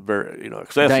an hour, but very,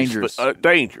 excessive. Dangerous.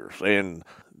 Dangerous, and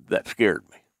that scared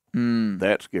me.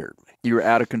 That scared me. You were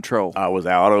out of control. I was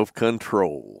out of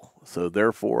control. So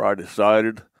therefore, I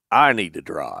decided I need to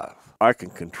drive. I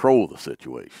can control the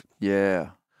situation.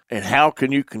 Yeah. And how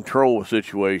can you control a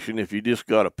situation if you just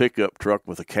got a pickup truck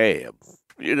with a cab?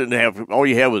 All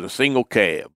you have was a single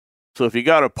cab. So if you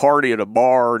got a party at a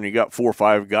bar and you got 4 or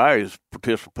 5 guys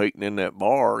participating in that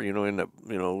bar, in that,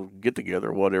 get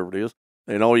together, whatever it is,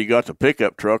 and all you got's a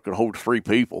pickup truck that holds 3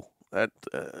 people, that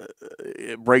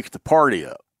it breaks the party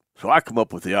up. So I come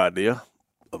up with the idea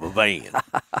of a van.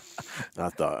 I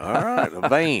thought, all right, a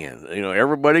van.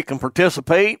 Everybody can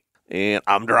participate, and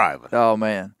I'm driving. Oh,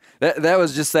 man. That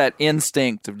was just that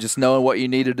instinct of just knowing what you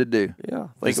needed to do. Yeah,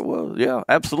 I think it was. Yeah,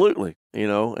 absolutely.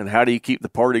 And how do you keep the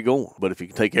party going? But if you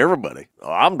can take everybody,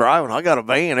 I'm driving, I got a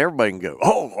van, everybody can go.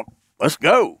 Oh, let's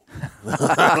go.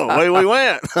 Away we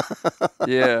went.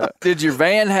 Yeah. Did your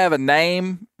van have a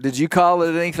name? Did you call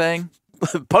it anything?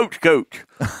 Poach Coach.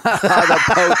 The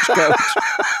Poach Coach.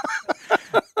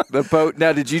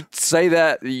 Now, did you say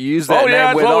that? You use that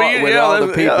name with all the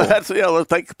people? Yeah, let's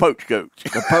take the Poach Coach.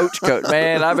 The Poach Coach.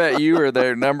 Man, I bet you were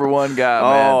their number one guy,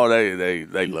 man. Oh,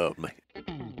 they love me.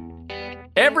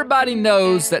 Everybody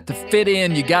knows that to fit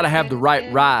in, you got to have the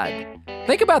right ride.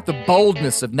 Think about the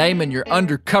boldness of naming your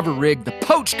undercover rig the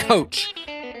Poach Coach.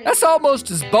 That's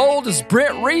almost as bold as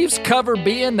Brent Reeves' cover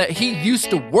being that he used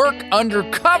to work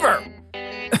undercover.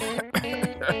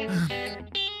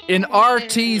 In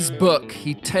RT's book,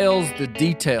 he tells the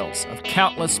details of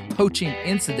countless poaching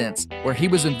incidents where he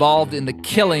was involved in the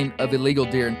killing of illegal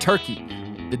deer in Turkey.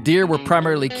 The deer were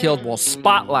primarily killed while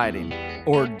spotlighting.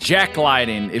 or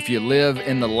jacklighting if you live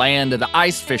in the land of the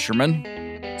ice fishermen.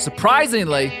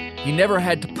 Surprisingly, he never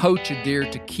had to poach a deer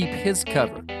to keep his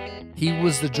cover. He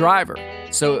was the driver,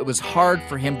 so it was hard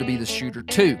for him to be the shooter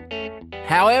too.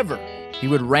 However, he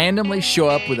would randomly show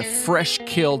up with a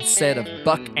fresh-killed set of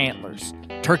buck antlers,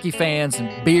 turkey fans,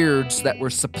 and beards that were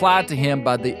supplied to him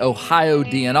by the Ohio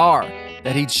DNR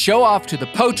that he'd show off to the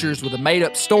poachers with a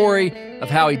made-up story of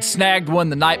how he'd snagged one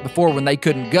the night before when they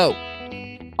couldn't go.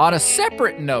 On a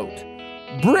separate note,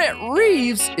 Brent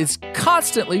Reeves is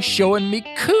constantly showing me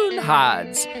coon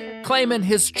hides, claiming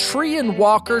his tree and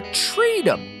walker treed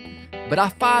him. But I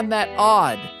find that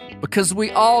odd because we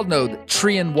all know that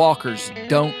tree and walkers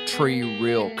don't tree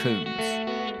real coons.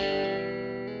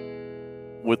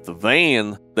 With the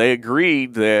van, they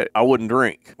agreed that I wouldn't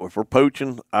drink. If we're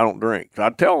poaching, I don't drink. So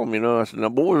I'd tell them, I said, now,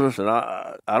 boys,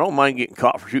 I don't mind getting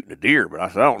caught for shooting a deer, but I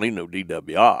said, I don't need no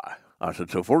DWI. I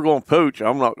said, so if we're going to poach,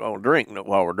 I'm not going to drink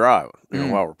while we're driving,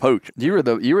 while we're poaching. You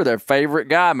were their favorite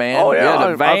guy, man. Oh, yeah. You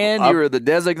had a van. You were the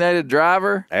designated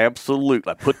driver.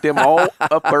 Absolutely. I put them all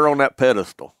up there on that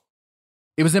pedestal.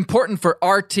 It was important for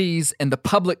RTs and the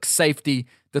public safety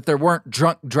that there weren't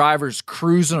drunk drivers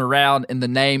cruising around in the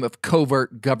name of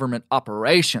covert government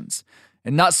operations.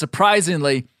 And not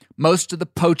surprisingly, most of the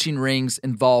poaching rings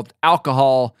involved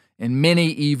alcohol and many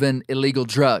even illegal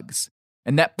drugs.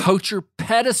 And that poacher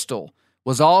pedestal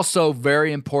was also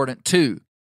very important too,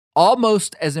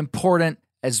 almost as important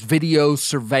as video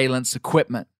surveillance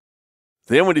equipment.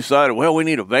 Then we decided, well, we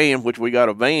need a van, which we got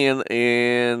a van,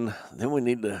 and then we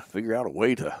need to figure out a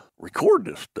way to record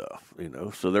this stuff,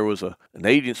 So there was an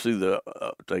agency that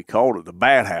they called it the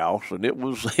Bat House, and it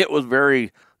was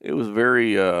very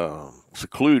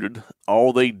secluded.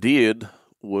 All they did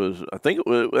was,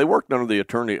 they worked under the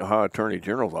Ohio Attorney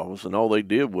General's office, and all they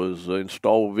did was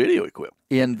install video equipment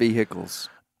in vehicles.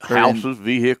 Houses,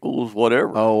 vehicles,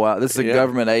 whatever. Oh, wow. This is a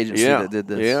government agency that did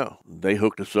this. Yeah. They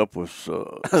hooked us up with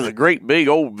the great big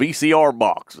old VCR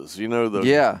boxes,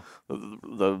 the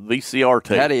VCR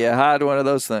tape. How do you hide one of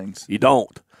those things? You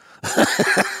don't.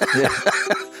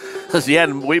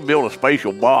 We built a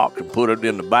spatial box and put it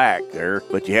in the back there,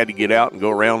 but you had to get out and go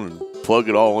around and plug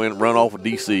it all in, run off of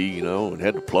DC, and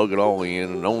had to plug it all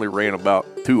in, and only ran about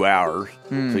 2 hours.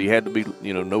 So you had to be,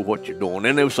 know what you're doing.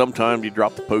 And then sometimes you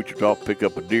drop the poachers off, pick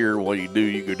up a deer. While you do,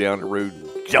 you go down the road and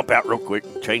jump out real quick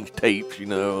and change tapes,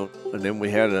 And then we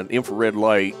had an infrared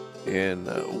light, and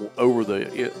over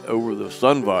the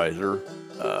sun visor.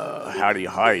 How do you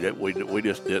hide it? We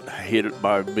just didn't hid it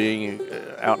by being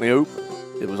out in the open.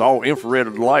 It was all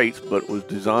infrared lights, but it was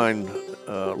designed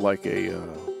like a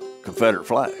Confederate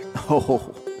flag.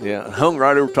 Oh, yeah, it hung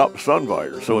right over top of the sun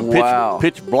visor. So in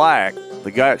pitch black,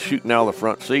 the guy that's shooting out of the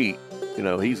front seat,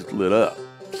 he's lit up.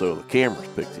 So the cameras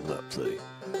picked him up, see.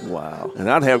 Wow. And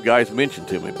I'd have guys mention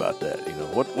to me about that,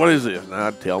 what is this? And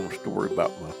I'd tell them a story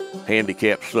about my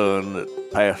handicapped son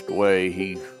that passed away.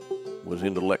 He was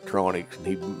into electronics, and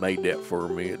he made that for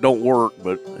me. It don't work,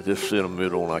 but it's just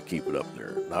sentimental, and I keep it up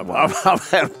there. I've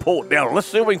had to pull it down. Let's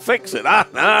see if we can fix it.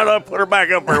 I'll put her back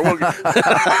up there.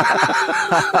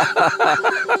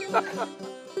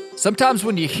 Sometimes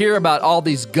when you hear about all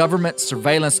these government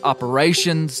surveillance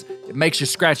operations, it makes you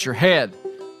scratch your head.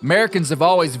 Americans have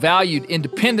always valued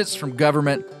independence from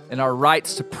government and our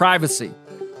rights to privacy.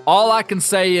 All I can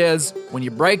say is, when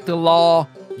you break the law,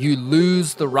 you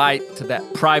lose the right to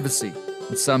that privacy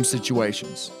in some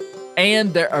situations.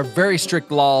 And there are very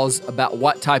strict laws about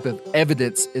what type of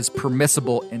evidence is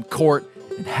permissible in court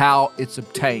and how it's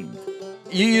obtained.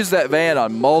 You used that van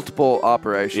on multiple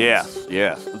operations. Yes.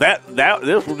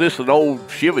 This was just an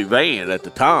old Chevy van at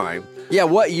the time. Yeah,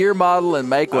 what year, model, and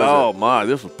make was it? Oh, my,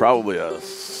 this was probably a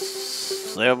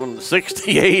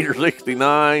 68 or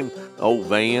 69 old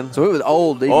van. So it was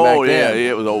old even back then. Oh, yeah,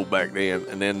 it was old back then.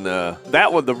 And then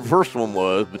that was the first one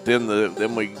was, but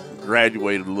then we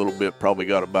graduated a little bit, probably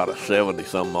got about a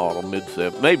 70-some model,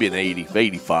 mid-70s, maybe an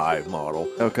 85 model.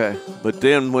 Okay. But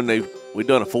then when we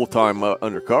done a full-time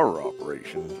undercover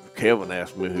operation, Kevin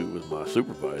asked me, who was my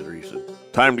supervisor, he said,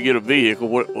 time to get a vehicle.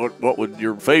 What would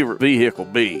your favorite vehicle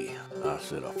be? I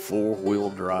said, a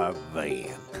four-wheel drive van.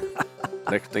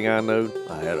 Next thing I know,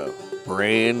 I had a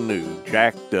brand new,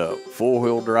 jacked up,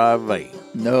 four-wheel drive van.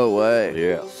 No way.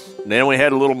 Yes. And then we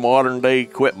had a little modern-day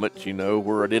equipment,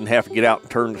 where I didn't have to get out and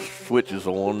turn the switches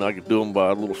on. I could do them by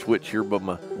a little switch here by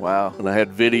my... Wow. And I had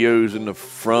videos in the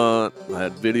front. I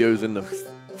had videos in the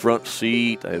front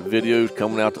seat. I had videos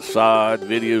coming out the side,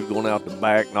 videos going out the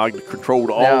back. And I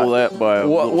controlled all of that by a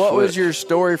little What was switch. your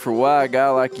story for why a guy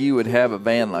like you would have a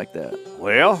van like that?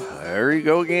 Well, there you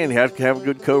go again. You have to have a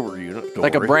good cover unit.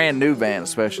 Like a brand new van,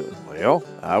 especially. Well,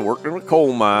 I worked in the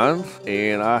coal mines,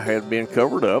 and I had been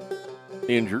covered up,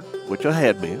 injured, which I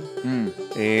had been,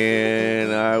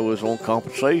 and I was on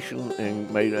compensation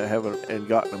and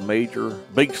gotten a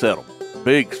big settlement.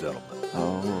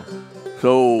 Oh.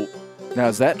 So Now,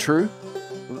 is that true?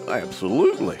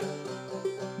 absolutely.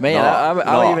 Man, I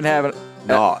don't even have it.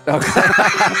 Not. Okay.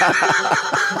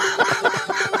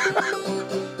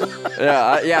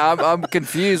 I'm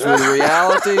confused with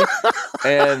reality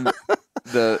and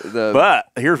the. But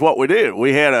here's what we did.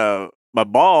 We had my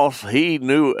boss. He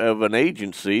knew of an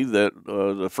agency that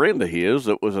a friend of his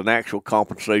that was an actual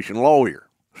compensation lawyer.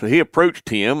 So he approached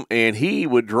him, and he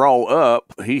would draw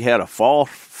up. He had a false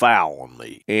file on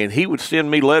me, and he would send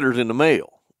me letters in the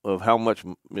mail of how much,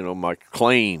 my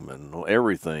claim and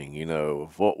everything,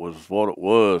 of what it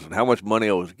was and how much money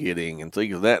I was getting and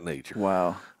things of that nature.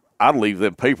 Wow. I'd leave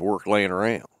them paperwork laying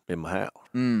around in my house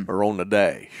or on the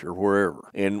dash or wherever.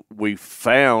 And we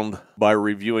found by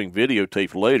reviewing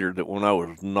videotapes later that when I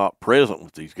was not present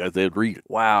with these guys, they'd read it.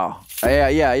 Wow.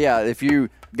 Yeah. If you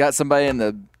got somebody in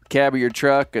the cab of your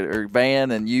truck or van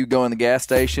and you go in the gas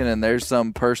station and there's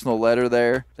some personal letter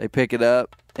there, they pick it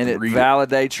up. And it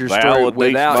validates your story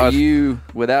without you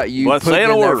putting it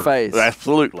in their face.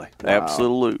 Absolutely. Wow.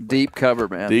 Absolutely. Deep cover,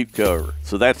 man. Deep cover.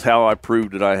 So that's how I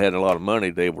proved that I had a lot of money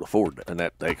to be able to afford it, and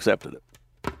that they accepted it.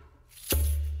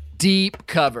 Deep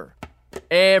cover.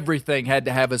 Everything had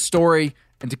to have a story.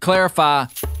 And to clarify,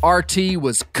 RT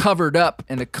was covered up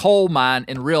in a coal mine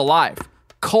in real life.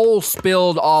 Coal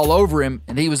spilled all over him,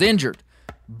 and he was injured.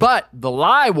 But the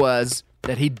lie was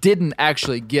that he didn't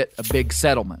actually get a big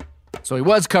settlement. So he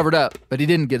was covered up, but he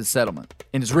didn't get a settlement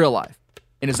in his real life.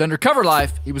 In his undercover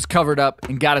life, he was covered up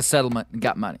and got a settlement and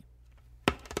got money.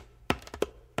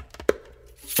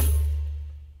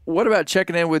 What about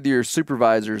checking in with your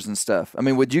supervisors and stuff? I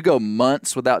mean, would you go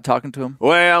months without talking to them?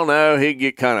 Well, no, he'd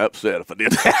get kind of upset if I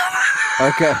did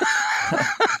that.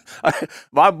 Okay.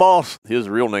 My boss, his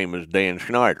real name is Dan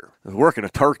Schneider, was working a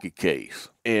turkey case,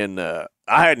 and I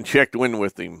hadn't checked in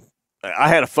with him. I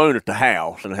had a phone at the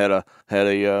house and had a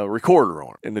recorder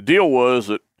on it. And the deal was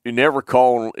that you never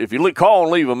call. If you call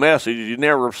and leave a message, you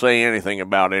never say anything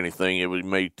about anything. It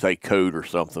may take code or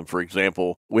something. For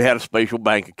example, we had a special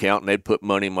bank account, and they'd put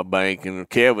money in my bank. And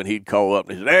Kevin, he'd call up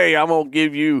and he said, "Hey, I'll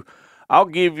give you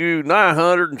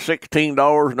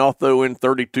 $916, and I'll throw in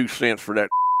 32 cents for that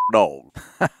dog."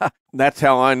 That's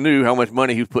how I knew how much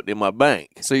money he was putting in my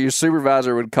bank. So your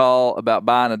supervisor would call about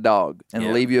buying a dog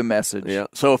and leave you a message. Yeah.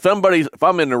 So if I'm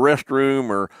in the restroom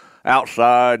or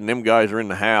outside and them guys are in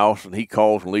the house and he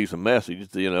calls and leaves a message,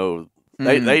 they never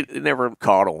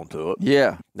caught on to it.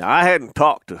 Yeah. Now I hadn't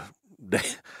talked to Dan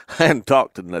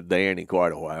in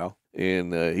quite a while,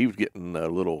 and he was getting a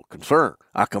little concerned.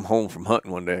 I come home from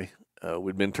hunting one day.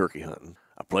 We'd been turkey hunting.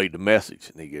 I played the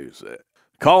message, and he goes,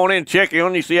 "Calling in, checking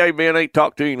on you. See how you been? Ain't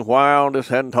talked to you in a while. Just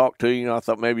hadn't talked to you. I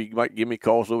thought maybe you might give me a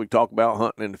call so we could talk about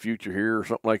hunting in the future here or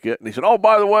something like that." And he said, "Oh,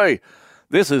 by the way,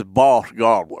 this is Boss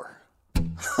Gobbler."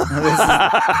 This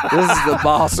is the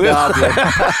Boss Gobbler.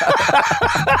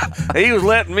 He was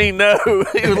letting me know.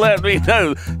 He's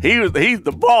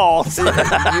the boss.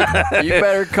 You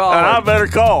better call. And I better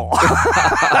call.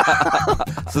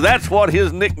 So that's what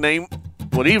his nickname.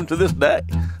 But even to this day,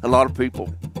 a lot of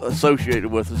people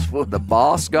associated with us. The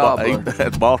Boss Gobbler.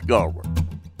 That's Boss Gobbler.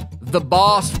 The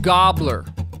Boss Gobbler.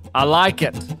 I like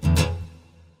it.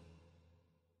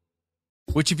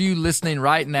 Which of you listening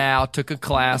right now took a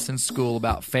class in school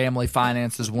about Family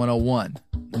Finances 101?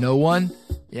 No one?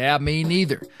 Yeah, me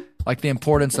neither. Like the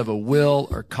importance of a will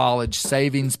or college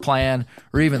savings plan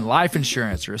or even life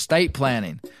insurance or estate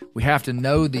planning. We have to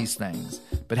know these things.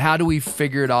 But how do we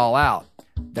figure it all out?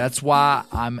 That's why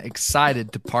I'm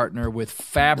excited to partner with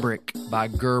Fabric by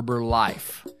Gerber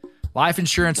Life. Life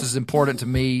insurance is important to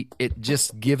me. It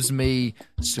just gives me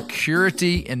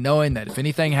security in knowing that if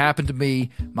anything happened to me,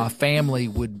 my family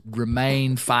would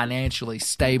remain financially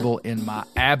stable in my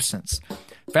absence.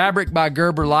 Fabric by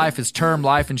Gerber Life is term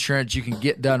life insurance you can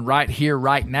get done right here,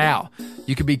 right now.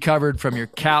 You can be covered from your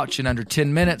couch in under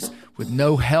 10 minutes with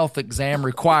no health exam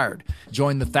required.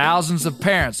 Join the thousands of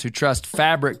parents who trust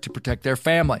Fabric to protect their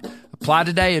family. Apply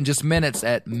today in just minutes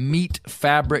at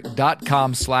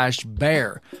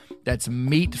meetfabric.com/bear. That's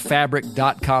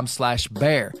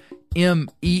meetfabric.com/bear.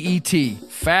 MEET,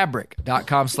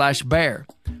 fabric.com/bear.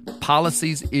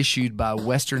 Policies issued by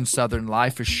Western Southern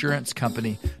Life Assurance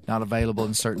Company, not available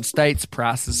in certain states.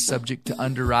 Prices subject to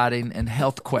underwriting and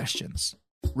health questions.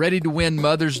 Ready to win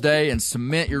Mother's Day and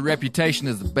cement your reputation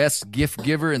as the best gift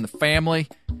giver in the family?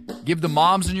 Give the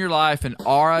moms in your life an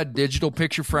Aura digital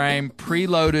picture frame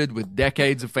preloaded with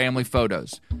decades of family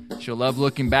photos. She'll love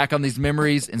looking back on these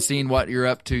memories and seeing what you're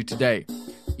up to today.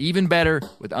 Even better,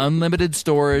 with unlimited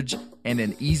storage and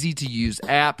an easy-to-use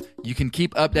app, you can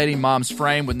keep updating Mom's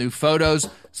frame with new photos,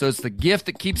 so it's the gift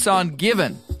that keeps on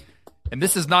giving. And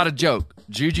this is not a joke.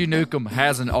 Juju Newcomb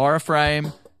has an Aura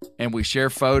frame, and we share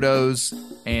photos,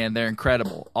 and they're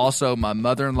incredible. Also, my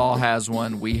mother-in-law has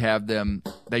one. We have them.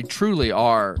 They truly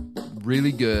are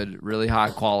really good, really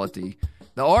high quality.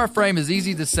 The Aura frame is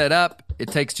easy to set up. It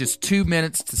takes just 2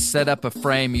 minutes to set up a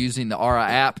frame using the Aura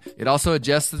app. It also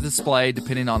adjusts the display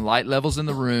depending on light levels in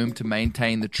the room to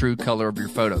maintain the true color of your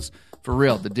photos. For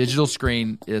real, the digital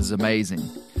screen is amazing.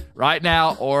 Right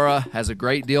now, Aura has a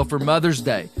great deal for Mother's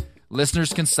Day.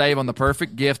 Listeners can save on the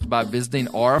perfect gift by visiting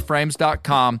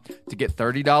auraframes.com to get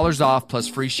 $30 off plus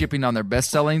free shipping on their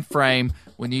best-selling frame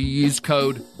when you use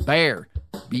code BEAR,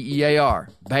 B-E-A-R,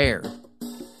 BEAR.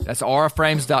 That's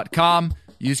auraframes.com.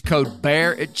 Use code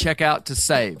BEAR at checkout to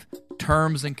save.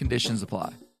 Terms and conditions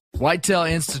apply. Whitetail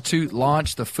Institute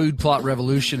launched the food plot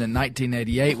revolution in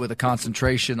 1988 with a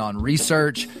concentration on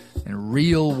research and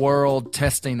real-world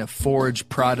testing of forage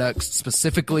products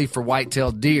specifically for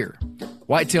whitetail deer.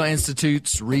 Whitetail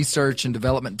Institute's research and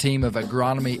development team of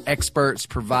agronomy experts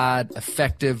provide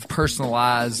effective,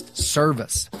 personalized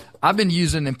service. I've been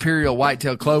using Imperial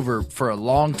Whitetail Clover for a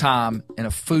long time in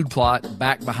a food plot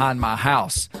back behind my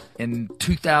house. In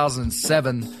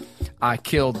 2007, I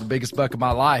killed the biggest buck of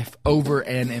my life over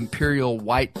an Imperial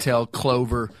Whitetail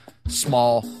Clover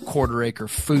small quarter-acre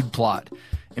food plot.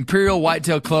 Imperial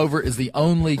Whitetail Clover is the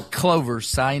only clover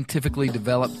scientifically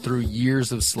developed through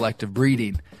years of selective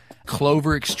breeding.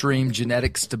 Clover Extreme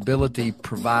genetic stability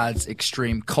provides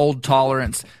extreme cold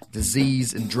tolerance,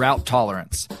 disease, and drought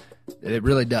tolerance. It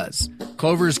really does.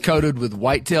 Clover is coated with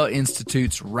Whitetail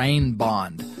Institute's Rain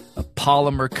Bond, a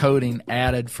polymer coating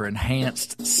added for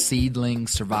enhanced seedling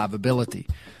survivability.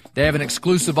 They have an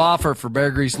exclusive offer for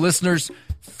Bear Grease listeners,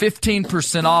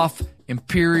 15% off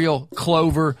Imperial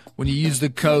Clover when you use the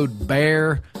code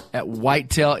BEAR at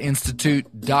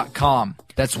whitetailinstitute.com.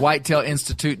 That's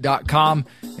whitetailinstitute.com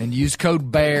and use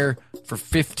code BEAR for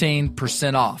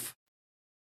 15% off.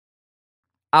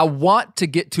 I want to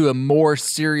get to a more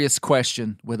serious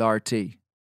question with RT.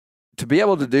 To be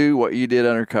able to do what you did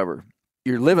undercover,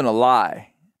 you're living a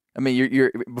lie. I mean,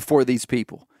 you're before these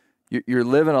people. You're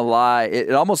living a lie.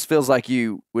 It almost feels like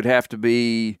you would have to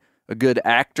be a good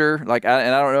actor. Like,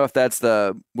 and I don't know if that's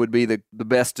would be the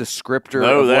best descriptor.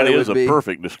 No, of that what is it would a be.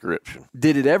 perfect description.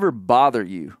 Did it ever bother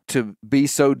you to be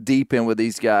so deep in with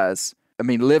these guys? I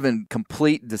mean, live in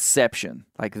complete deception.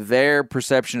 Like, their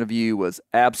perception of you was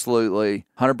absolutely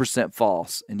 100%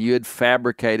 false, and you had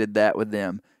fabricated that with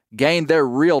them. Gained their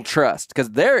real trust because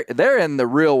they're in the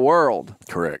real world.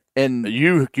 Correct. And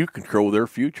you control their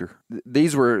future.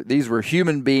 These were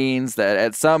human beings that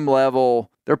at some level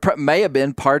there may have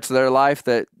been parts of their life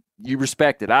that you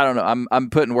respected. I don't know. I'm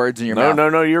putting words in your mouth.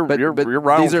 No. You're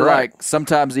right. These on are track. like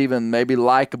sometimes even maybe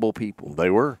likable people.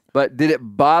 They were. But did it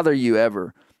bother you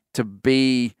ever to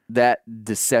be that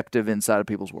deceptive inside of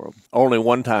people's world? Only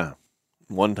one time.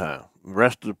 The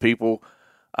rest of the people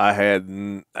I had,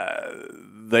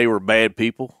 they were bad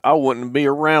people. I wouldn't be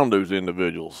around those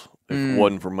individuals if it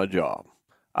wasn't for my job.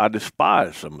 I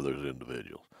despise some of those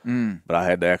individuals, but I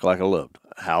had to act like I loved them.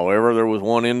 However, there was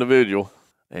one individual,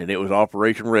 and it was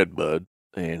Operation Redbud,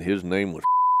 and his name was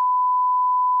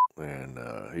and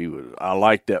I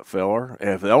liked that feller.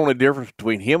 And the only difference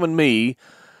between him and me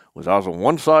was I was on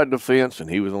one side of the fence and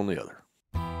he was on the other.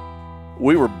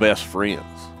 We were best friends,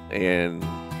 and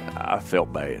I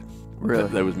felt bad. Really?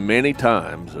 There was many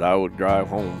times that I would drive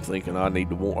home thinking I need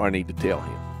to tell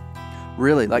him.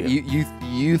 Really? Like, Yeah.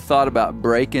 you thought about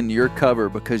breaking your cover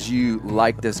because you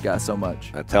liked this guy so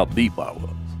much. That's how deep I was,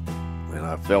 and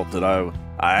I felt that I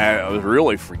was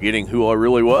really forgetting who I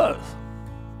really was.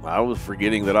 I was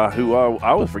forgetting that I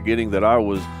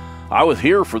was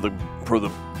here for the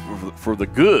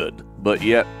good, but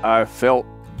yet I felt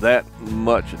that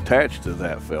much attached to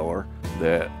that feller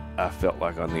that I felt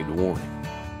like I needed to warn him.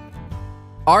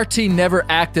 RT never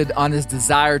acted on his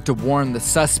desire to warn the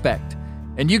suspect.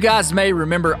 And you guys may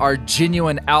remember our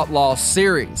Genuine Outlaw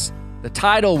series. The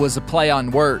title was a play on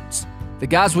words. The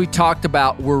guys we talked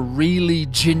about were really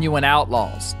genuine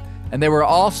outlaws. And they were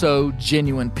also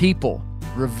genuine people,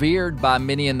 revered by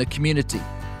many in the community.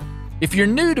 If you're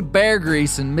new to Bear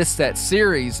Grease and missed that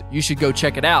series, you should go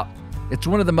check it out. It's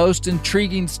one of the most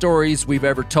intriguing stories we've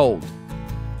ever told.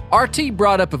 RT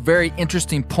brought up a very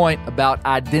interesting point about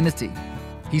identity.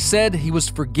 He said he was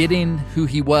forgetting who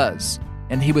he was,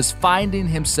 and he was finding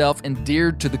himself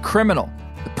endeared to the criminal,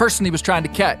 the person he was trying to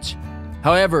catch.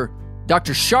 However,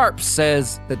 Dr. Sharp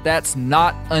says that that's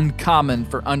not uncommon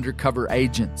for undercover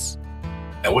agents.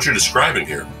 And what you're describing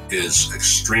here is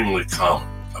extremely common.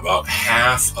 About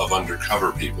half of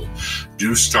undercover people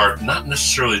do start not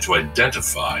necessarily to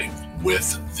identify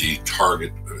with the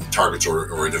targets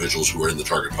or individuals who are in the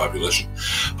target population,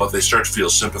 but they start to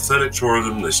feel sympathetic toward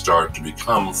them. They start to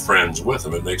become friends with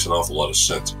them. It makes an awful lot of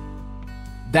sense.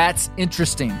 That's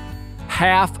interesting.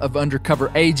 Half of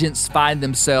undercover agents find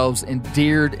themselves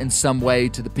endeared in some way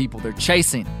to the people they're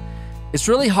chasing. It's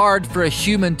really hard for a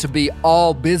human to be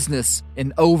all business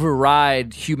and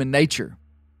override human nature.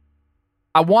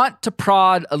 I want to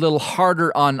prod a little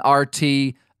harder on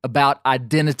RT about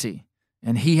identity,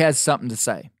 and he has something to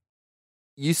say.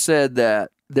 You said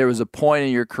that there was a point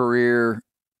in your career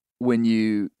when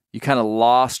you kind of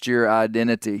lost your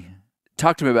identity.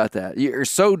 Talk to me about that. You're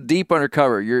so deep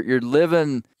undercover. You're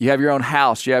living, you have your own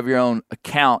house, you have your own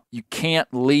account. You can't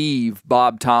leave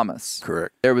Bob Thomas.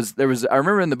 Correct. There was I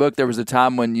remember in the book there was a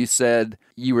time when you said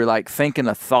you were like thinking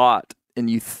a thought and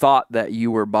you thought that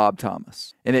you were Bob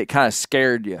Thomas. And it kind of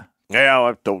scared you. Yeah,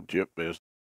 I've told you this.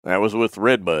 I was with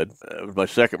Redbud. It was my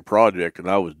second project, and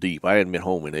I was deep. I hadn't been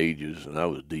home in ages, and I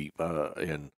was deep.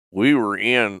 And we were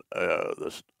in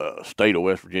the state of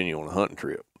West Virginia on a hunting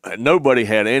trip. And nobody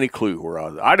had any clue where I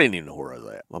was. I didn't even know where I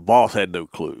was at. My boss had no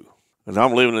clue. And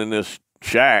I'm living in this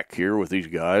shack here with these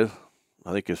guys.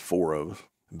 I think it's 4 of us.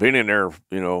 Been in there,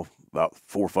 about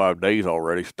 4 or 5 days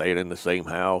already, staying in the same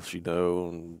house,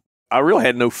 and I really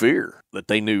had no fear that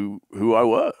they knew who I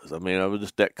was. I mean, I was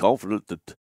just that confident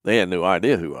that they had no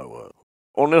idea who I was.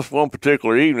 On this one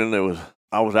particular evening,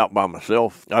 I was out by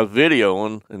myself. I was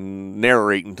videoing and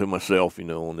narrating to myself,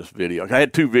 on this video. I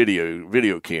had 2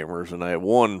 video cameras, and I had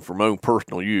one for my own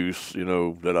personal use,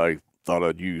 that I thought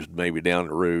I'd use maybe down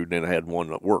the road. And then I had one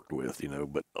that worked with,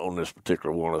 But on this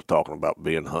particular one, I was talking about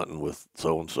being hunting with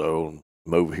so-and-so. And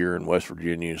I'm over here in West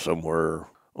Virginia somewhere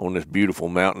on this beautiful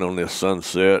mountain on this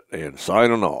sunset and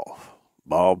signing off,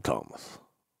 Bob Thomas.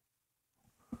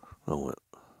 I went,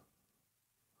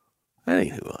 that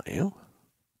ain't who I am.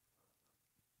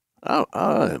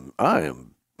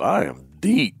 I am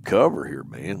deep cover here,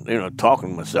 man.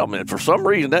 Talking to myself, man. For some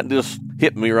reason, that just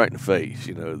hit me right in the face.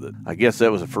 That I guess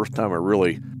that was the first time I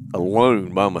really,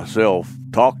 alone by myself,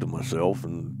 talked to myself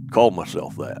and called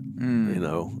myself that.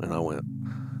 And I went,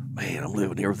 man, I'm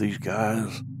living here with these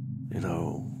guys.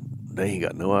 They ain't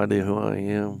got no idea who I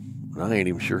am, and I ain't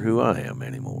even sure who I am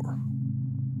anymore.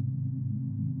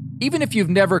 Even if you've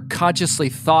never consciously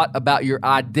thought about your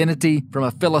identity from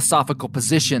a philosophical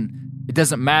position, it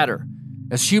doesn't matter.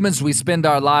 As humans, we spend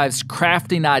our lives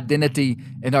crafting identity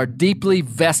and are deeply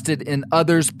vested in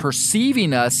others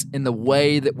perceiving us in the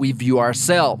way that we view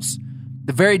ourselves.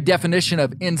 The very definition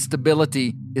of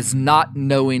instability is not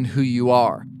knowing who you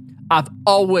are. I've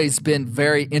always been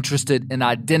very interested in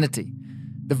identity.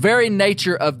 The very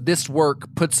nature of this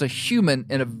work puts a human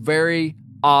in a very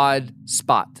odd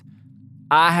spot.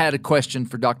 I had a question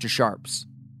for Dr. Sharps.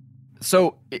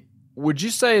 So, would you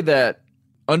say that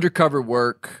undercover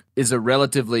work is a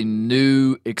relatively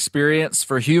new experience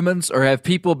for humans, or have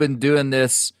people been doing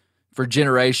this for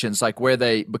generations, like where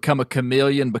they become a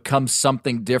chameleon, become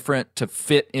something different to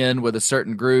fit in with a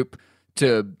certain group,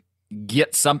 to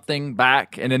get something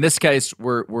back? And in this case,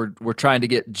 we're trying to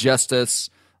get justice,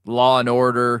 law and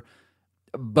order.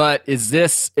 But is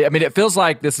this? I mean, it feels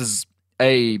like this is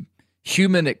a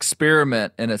human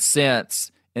experiment in a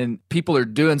sense, and people are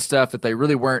doing stuff that they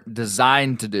really weren't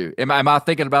designed to do. Am I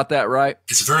thinking about that right?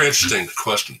 It's a very interesting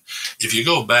question. If you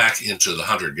go back into the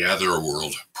hunter-gatherer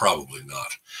world, probably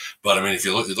not. But I mean, if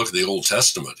you look at the Old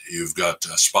Testament, you've got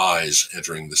spies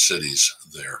entering the cities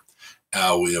there.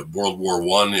 We have World War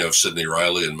I, you have Sidney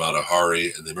Riley and Mata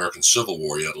Hari. In the American Civil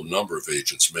War, you had a number of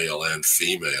agents, male and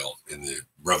female, in the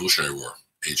Revolutionary War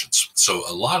agents. So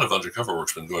a lot of undercover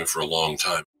work's been going for a long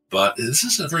time. But this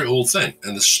is a very old thing,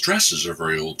 and the stresses are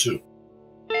very old too.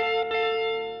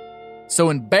 So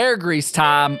in Bear Grease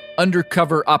time,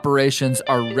 undercover operations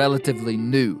are relatively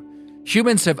new.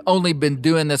 Humans have only been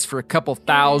doing this for a couple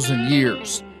thousand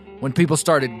years. When people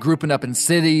started grouping up in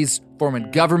cities,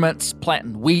 forming governments,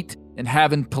 planting wheat, and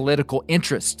having political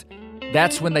interest,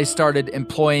 that's when they started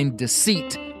employing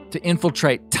deceit to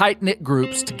infiltrate tight-knit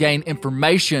groups to gain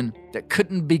information that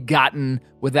couldn't be gotten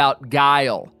without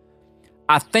guile.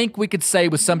 I think we could say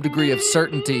with some degree of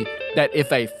certainty that if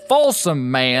a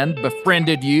fulsome man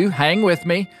befriended you, hang with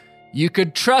me, you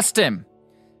could trust him.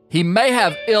 He may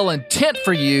have ill intent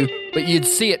for you, but you'd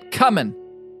see it coming.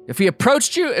 If he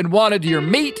approached you and wanted your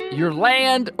meat, your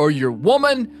land, or your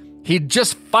woman, he'd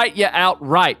just fight you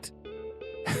outright.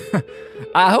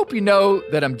 I hope you know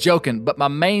that I'm joking, but my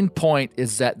main point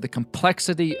is that the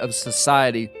complexity of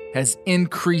society has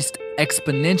increased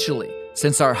exponentially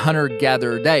since our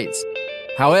hunter-gatherer days.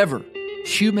 However,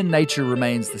 human nature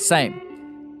remains the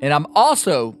same. And I'm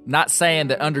also not saying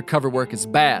that undercover work is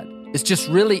bad. It's just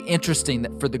really interesting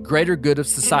that for the greater good of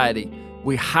society,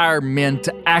 we hire men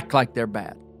to act like they're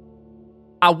bad.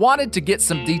 I wanted to get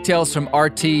some details from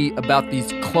RT about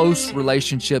these close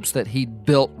relationships that he'd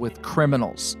built with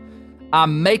criminals.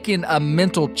 I'm making a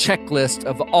mental checklist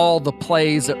of all the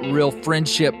plays at Real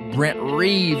Friendship Brent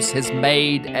Reeves has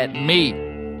made at me.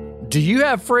 Do you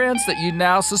have friends that you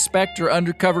now suspect are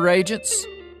undercover agents?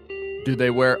 Do they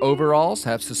wear overalls,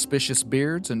 have suspicious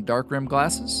beards, and dark-rimmed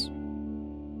glasses?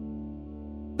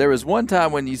 There was one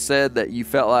time when you said that you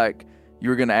felt like you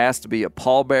were going to ask to be a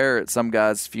pallbearer at some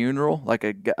guy's funeral, like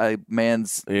a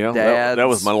man's dad. That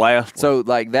was my last one. So,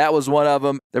 like, that was one of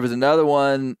them. There was another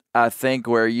one, I think,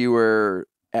 where you were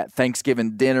at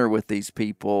Thanksgiving dinner with these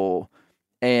people.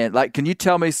 And, like, can you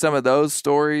tell me some of those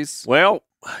stories? Well,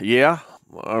 yeah.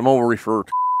 I'm going to refer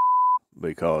to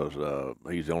because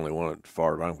he's the only one, as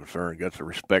far as I'm concerned, gets the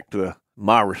respect to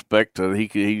my respect.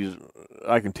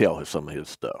 I can tell some of his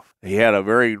stuff. He had a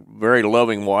very, very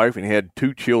loving wife, and he had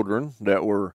 2 children that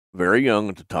were very young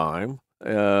at the time,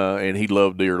 and he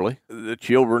loved dearly. The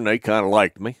children, they kind of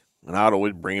liked me, and I'd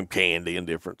always bring him candy and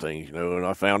different things, you know. And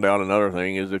I found out another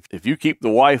thing is if you keep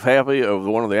the wife happy of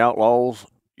one of the outlaws,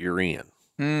 you're in.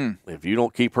 If you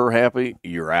don't keep her happy,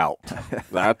 you're out.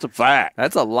 That's a fact.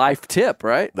 That's a life tip,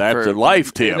 right? That's a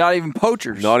life tip. Not even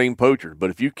poachers. Not even poachers.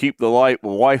 But if you keep the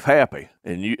wife happy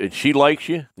and she likes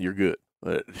you, you're good.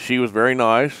 She was very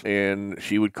nice, and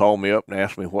she would call me up and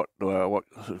ask me what.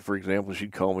 For example,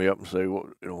 she'd call me up and say, "Well,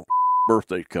 you know,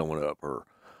 birthday's coming up or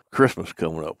Christmas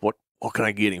coming up. What can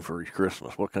I get him for his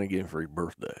Christmas? What can I get him for his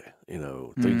birthday? You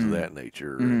know, things of that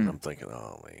nature." And I'm thinking,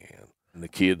 oh man. And the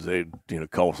kids, they'd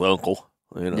call us uncle.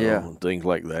 And things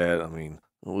like that. I mean,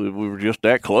 we were just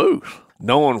that close.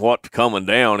 Knowing what's coming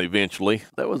down eventually,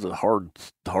 that was a hard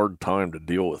time to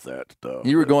deal with that stuff.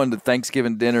 You were going to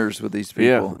Thanksgiving dinners with these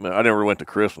people. Yeah, I never went to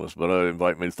Christmas, but I'd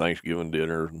invite me to Thanksgiving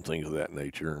dinners and things of that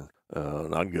nature.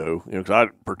 And I'd go, because I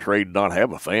portrayed not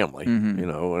have a family, and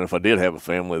if I did have a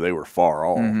family, they were far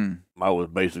off. I was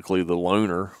basically the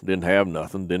loner, didn't have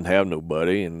nothing, didn't have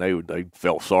nobody, and they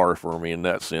felt sorry for me in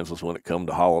that sense. When it come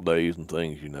to holidays and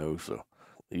things, so.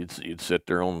 You'd sit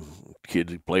there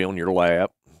kids would play on your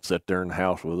lap, sit there in the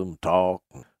house with them, talk,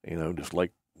 just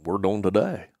like we're doing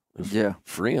today. Just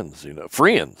friends,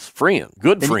 friends,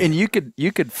 good friends. And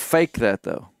you could fake that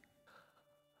though.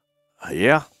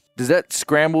 Yeah. Does that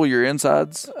scramble your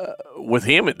insides? With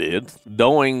him, it did.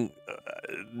 Knowing,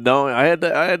 I had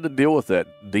to deal with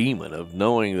that demon of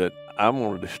knowing that I'm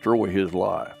going to destroy his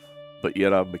life, but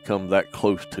yet I've become that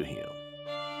close to him.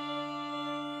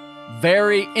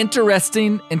 Very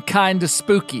interesting and kind of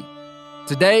spooky.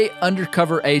 Today,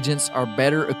 undercover agents are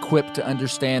better equipped to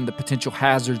understand the potential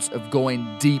hazards of going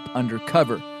deep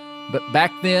undercover. But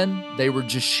back then, they were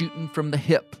just shooting from the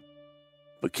hip.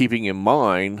 But keeping in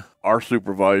mind, our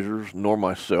supervisors nor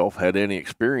myself had any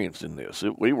experience in this.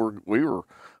 We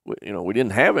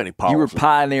didn't have any policy. You were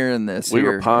pioneering this. We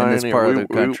were pioneering in this part of the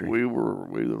country. We were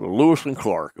Lewis and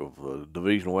Clark of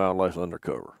Division of Wildlife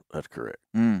Undercover. That's correct.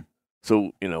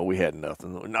 So, we had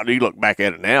nothing. Now, you look back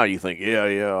at it now, you think, yeah,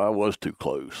 I was too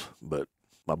close. But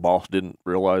my boss didn't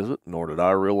realize it, nor did I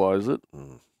realize it.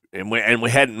 And we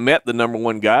hadn't met the number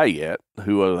one guy yet,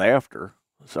 who I was after.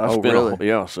 So I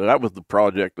spent so that was the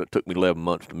project that took me 11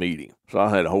 months to meet him. So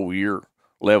I had a whole year,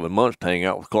 11 months to hang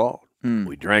out with Claude.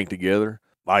 We drank together.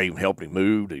 I even helped him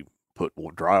move. He put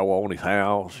drywall in his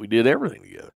house. We did everything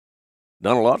together.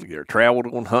 Done a lot together.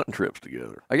 Traveled on hunting trips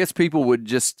together. I guess people would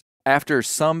just, after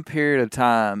some period of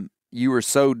time, you were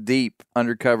so deep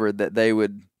undercover that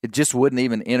it just wouldn't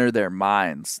even enter their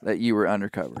minds that you were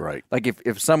undercover. Right. Like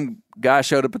if some guy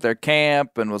showed up at their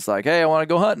camp and was like, hey, I want to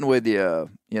go hunting with you,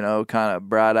 kind of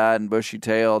bright-eyed and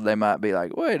bushy-tailed, they might be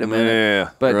like, wait a minute. Yeah,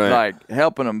 but right. like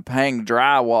helping them hang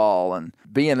drywall and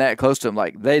being that close to them,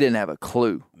 like they didn't have a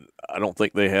clue. I don't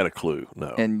think they had a clue,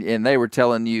 no. And they were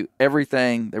telling you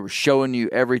everything. They were showing you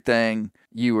everything.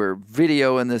 You were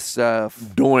videoing this stuff.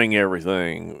 Doing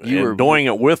everything. You were doing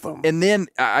it with them. And then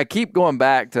I keep going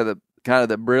back to the kind of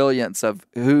the brilliance of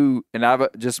who, and I've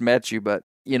just met you, but,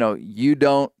 you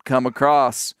don't come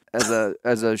across as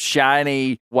a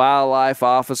shiny wildlife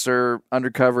officer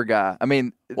undercover guy. I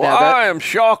mean, I am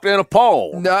shocked and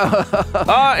appalled. No.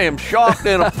 I am shocked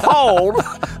and appalled.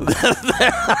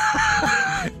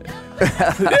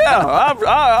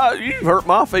 Yeah, you've hurt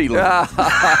my feelings.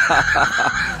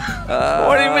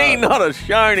 What do you mean, not a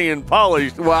shiny and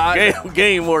polished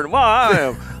game warden? Well, I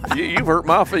am. You've hurt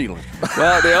my feelings.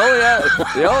 Well, the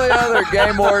only other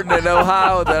game warden in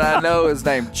Ohio that I know is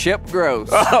named Chip Gross.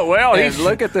 Oh, well, and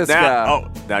look at this guy.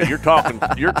 Oh, now you're talking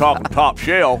top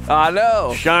shelf. I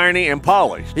know. Shiny and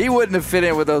polished. He wouldn't have fit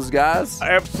in with those guys.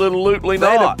 Absolutely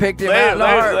They'd not. have picked him out in a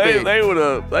heartbeat. They would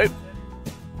have.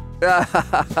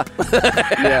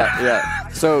 Yeah.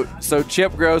 So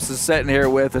Chip Gross is sitting here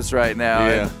with us right now.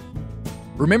 Yeah.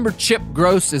 Remember, Chip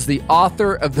Gross is the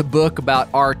author of the book about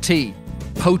RT,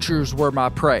 Poachers Were My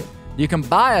Prey. You can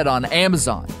buy it on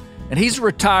Amazon. And he's a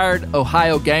retired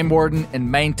Ohio game warden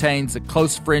and maintains a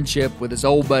close friendship with his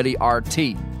old buddy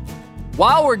RT.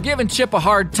 While we're giving Chip a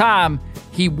hard time,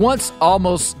 he once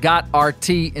almost got RT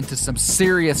into some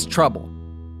serious trouble.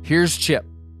 Here's Chip.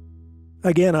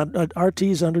 Again,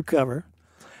 RT's undercover.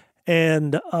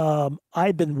 And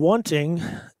I've been wanting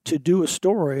to do a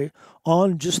story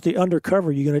on just the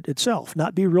undercover unit itself,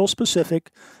 not be real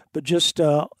specific, but just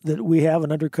that we have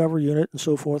an undercover unit and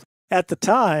so forth. At the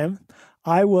time,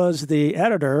 I was the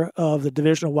editor of the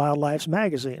Division of Wildlife's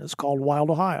magazine. It's called Wild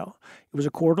Ohio. It was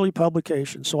a quarterly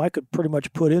publication, so I could pretty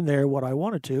much put in there what I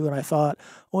wanted to. And I thought,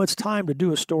 well, it's time to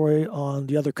do a story on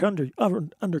the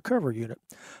undercover unit.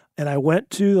 And I went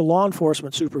to the law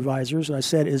enforcement supervisors and I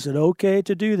said, is it okay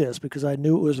to do this? Because I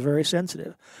knew it was very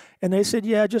sensitive. And they said,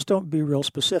 yeah, just don't be real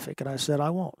specific. And I said, I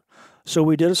won't. So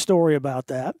we did a story about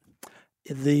that.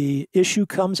 The issue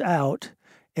comes out,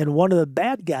 and one of the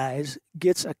bad guys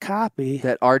gets a copy.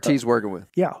 That RT's working with.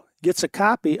 Yeah, gets a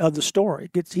copy of the story.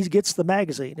 He gets the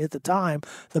magazine. At the time,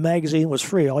 the magazine was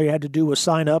free. All you had to do was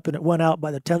sign up, and it went out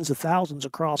by the tens of thousands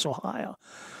across Ohio.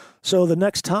 So the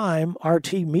next time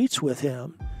RT meets with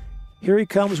him, here he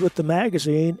comes with the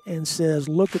magazine and says,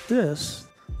 look at this.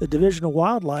 The Division of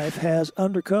Wildlife has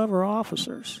undercover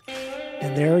officers.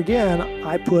 And there again,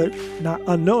 not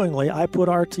unknowingly, I put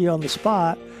RT on the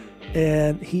spot,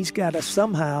 and he's got to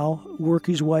somehow work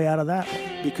his way out of that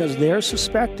one because they're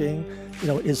suspecting,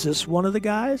 is this one of the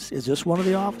guys? Is this one of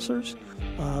the officers?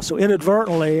 So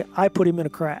inadvertently, I put him in a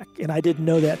crack, and I didn't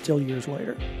know that till years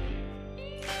later.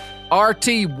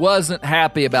 RT wasn't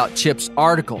happy about Chip's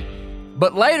article.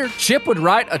 But later, Chip would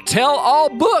write a tell-all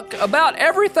book about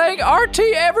everything RT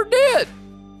ever did.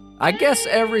 I guess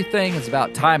everything is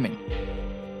about timing.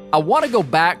 I want to go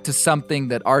back to something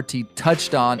that RT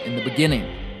touched on in the beginning,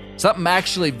 something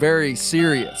actually very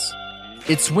serious.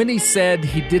 It's when he said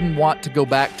he didn't want to go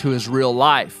back to his real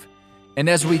life. And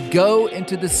as we go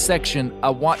into this section,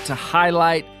 I want to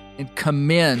highlight and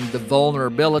commend the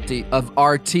vulnerability of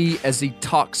RT as he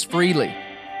talks freely.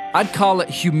 I'd call it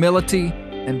humility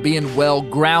and being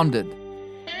well-grounded.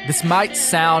 This might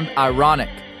sound ironic,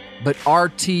 but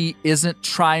RT isn't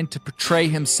trying to portray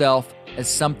himself as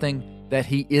something that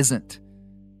he isn't,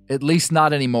 at least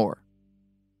not anymore.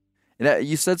 And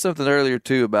you said something earlier,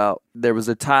 too, about there was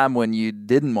a time when you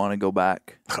didn't want to go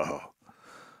back. Oh.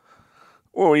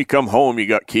 Well, when you come home, you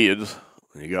got kids,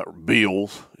 you got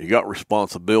bills, you got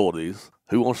responsibilities.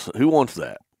 Who wants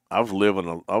that? I was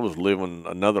living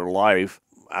another life,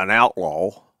 an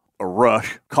outlaw, a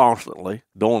rush constantly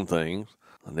doing things.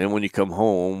 And then when you come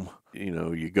home,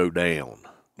 you go down.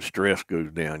 Stress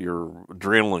goes down. Your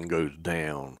adrenaline goes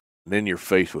down. And then you're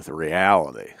faced with the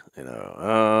reality.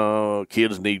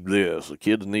 Kids need this.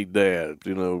 Kids need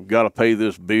that. Got to pay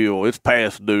this bill. It's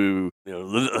past due.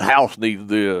 The house needs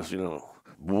this.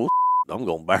 Well, I'm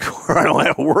going back where I don't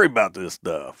have to worry about this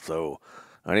stuff. So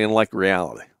I didn't like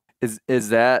reality. Is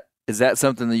that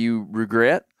something that you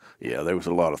regret? Yeah, there was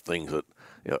a lot of things that,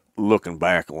 looking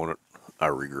back on it, I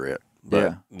regret.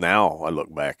 But now I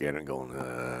look back at it and going,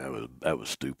 that was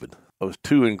stupid. I was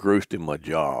too engrossed in my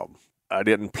job. I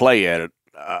didn't play at it.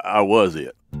 I was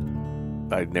it.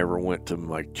 I never went to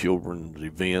my children's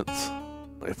events.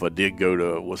 If I did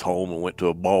was home and went to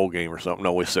a ball game or something, I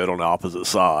always sat on the opposite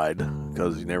side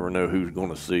because you never know who's going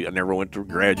to see. I never went to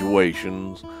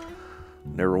graduations.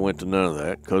 Never went to none of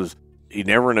that because you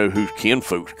never know whose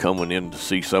kinfolk's coming in to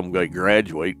see some guy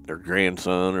graduate, their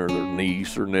grandson or their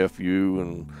niece or nephew,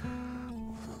 and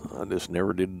I just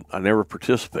never did. I never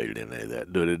participated in any of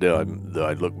that. Did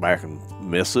I look back and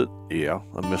miss it? Yeah,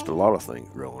 I missed a lot of things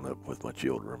growing up with my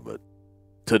children, but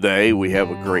today we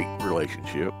have a great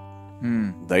relationship.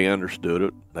 They understood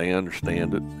it, they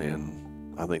understand it,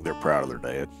 and I think they're proud of their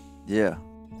dad. Yeah.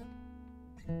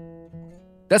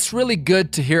 That's really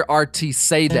good to hear RT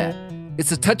say that.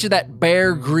 It's a touch of that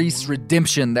Bear Grease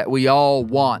redemption that we all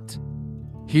want.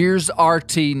 Here's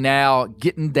RT now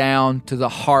getting down to the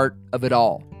heart of it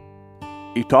all.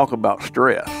 You talk about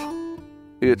stress.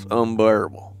 It's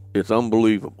unbearable. It's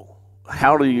unbelievable.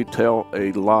 How do you tell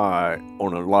a lie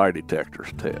on a lie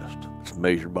detector's test? It's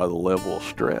measured by the level of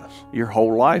stress. Your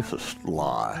whole life is a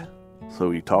lie. So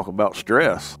you talk about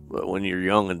stress, but when you're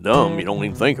young and dumb, you don't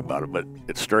even think about it, but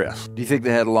it's stress. Do you think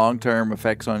they had long-term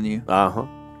effects on you? Uh-huh.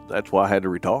 That's why I had to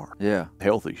retire. Yeah.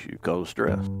 Health issue because of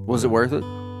stress. Was it worth it?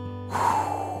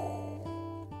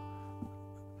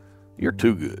 You're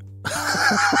too good.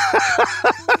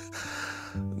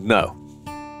 No,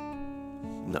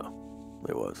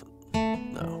 it wasn't.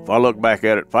 No. If I look back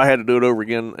at it, if I had to do it over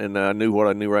again and I knew what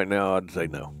I knew right now, I'd say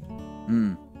no.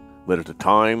 But at the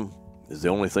time, it's the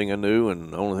only thing I knew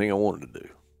and the only thing I wanted to do.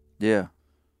 Yeah.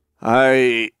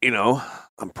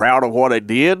 I'm proud of what I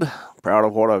did, proud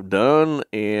of what I've done,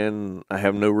 and I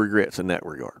have no regrets in that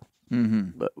regard.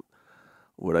 Mm-hmm. But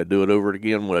would I do it over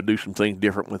again? Would I do some things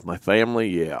different with my family?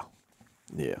 Yeah.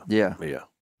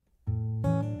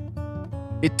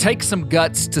 It takes some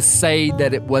guts to say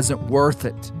that it wasn't worth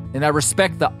it, and I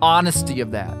respect the honesty of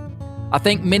that. I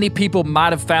think many people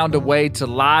might have found a way to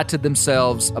lie to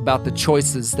themselves about the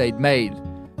choices they'd made.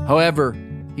 However,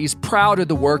 he's proud of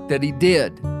the work that he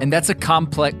did, and that's a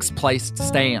complex place to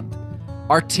stand.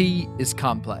 RT is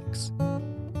complex.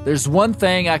 There's one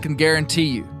thing I can guarantee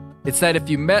you. It's that if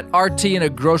you met RT in a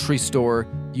grocery store,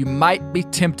 you might be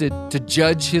tempted to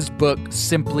judge his book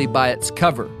simply by its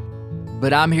cover.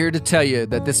 But I'm here to tell you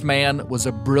that this man was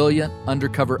a brilliant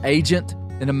undercover agent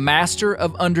and a master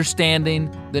of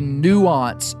understanding the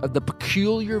nuance of the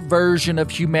peculiar version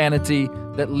of humanity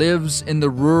that lives in the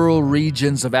rural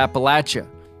regions of Appalachia.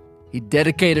 He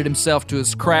dedicated himself to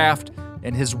his craft,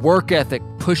 and his work ethic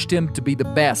pushed him to be the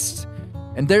best.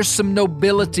 And there's some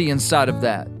nobility inside of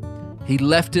that. He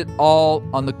left it all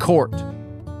on the court.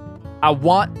 I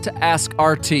want to ask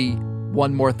RT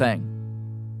one more thing.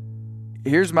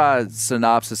 Here's my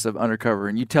synopsis of Undercover,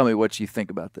 and you tell me what you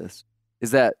think about this, is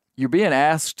that you're being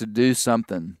asked to do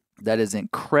something that is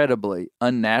incredibly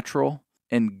unnatural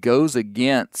and goes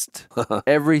against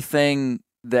everything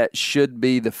that should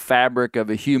be the fabric of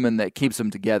a human that keeps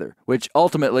them together, which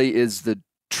ultimately is the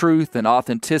truth and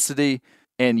authenticity,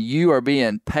 and you are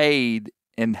being paid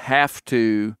and have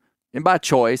to, and by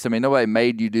choice, I mean, nobody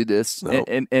made you do this, No.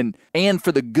 and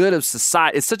for the good of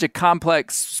society. It's such a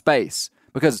complex space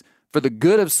because for the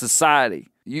good of society,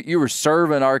 you were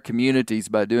serving our communities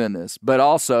by doing this, but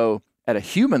also at a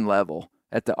human level,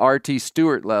 at the RT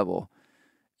Stewart level,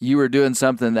 you were doing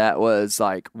something that was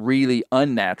like really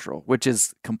unnatural, which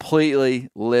is completely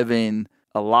living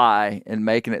a lie and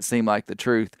making it seem like the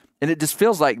truth. And it just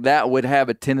feels like that would have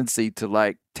a tendency to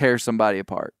like tear somebody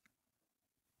apart.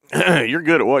 You're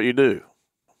good at what you do.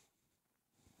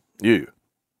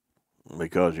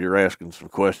 Because you're asking some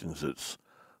questions that's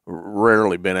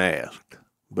rarely been asked,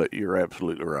 but you're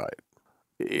absolutely right.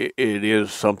 It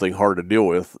is something hard to deal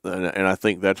with, and I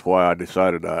think that's why I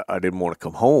decided I didn't want to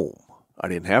come home. I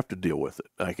didn't have to deal with it.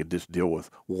 I could just deal with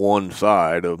one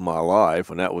side of my life,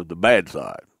 and that was the bad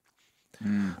side.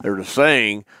 There's a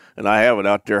saying, and I have it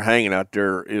out there, hanging out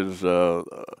there, is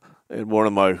and one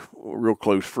of my real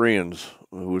close friends,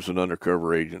 who was an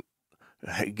undercover agent,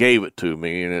 gave it to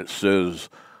me, and it says,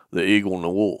 the eagle and the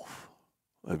wolf.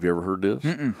 Have you ever heard this?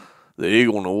 Mm-mm. The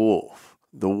eagle and the wolf.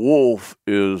 The wolf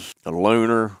is a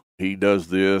loner. He does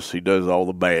this. He does all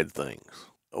the bad things.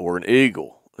 Or an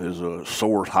eagle is a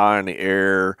soars high in the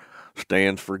air,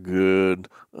 stands for good,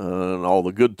 and all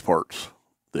the good parts.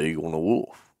 The eagle and the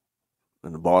wolf.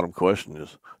 And the bottom question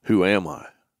is, who am I?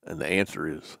 And the answer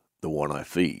is, the one I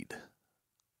feed.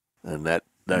 And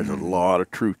there's a lot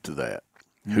of truth to that.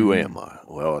 Who am I?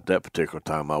 Well, at that particular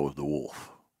time, I was the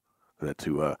wolf. That's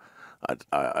who I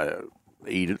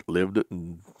eat it, lived it,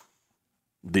 and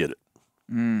did it.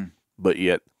 But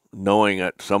yet, knowing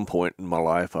at some point in my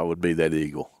life I would be that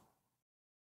eagle.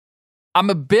 I'm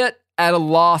a bit at a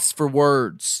loss for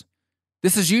words.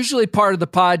 This is usually part of the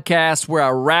podcast where I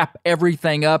wrap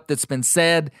everything up that's been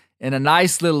said in a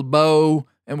nice little bow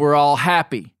and we're all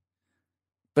happy.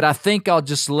 But I think I'll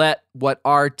just let what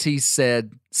RT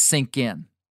said sink in.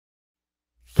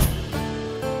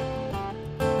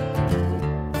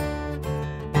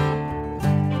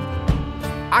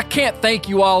 I can't thank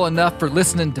you all enough for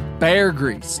listening to Bear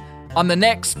Grease. On the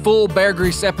next full Bear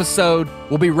Grease episode,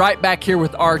 we'll be right back here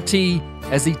with RT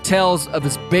as he tells of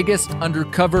his biggest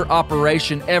undercover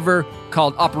operation ever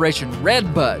called Operation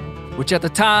Redbud, which at the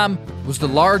time was the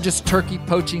largest turkey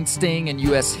poaching sting in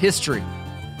U.S. history.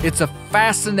 It's a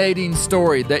fascinating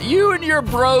story that you and your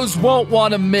bros won't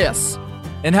want to miss.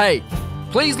 And hey,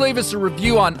 please leave us a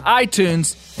review on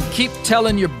iTunes and keep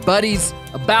telling your buddies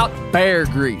about Bear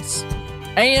Grease.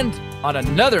 And on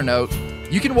another note,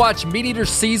 You can watch Meat Eater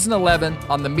Season 11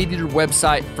 on the Meat Eater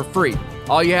website for free.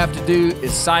 All you have to do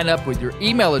is sign up with your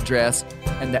email address,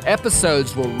 and the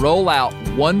episodes will roll out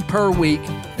one per week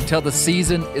until the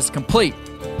season is complete.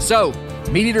 So,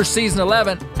 Meat Eater Season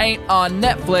 11 ain't on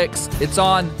Netflix, it's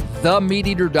on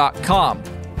themeateater.com.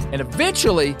 And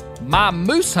eventually, my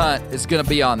moose hunt is going to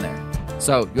be on there.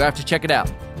 So, you'll have to check it out.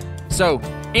 So,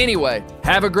 anyway,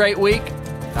 have a great week.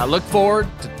 I look forward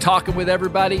to talking with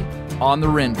everybody on the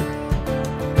render.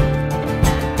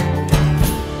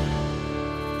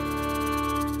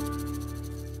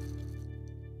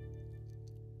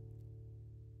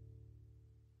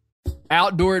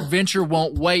 Outdoor adventure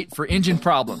won't wait for engine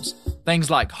problems. Things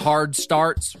like hard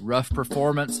starts, rough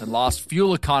performance, and lost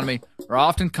fuel economy are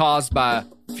often caused by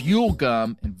fuel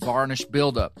gum and varnish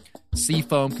buildup.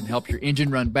 Seafoam can help your engine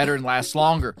run better and last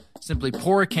longer. Simply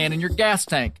pour a can in your gas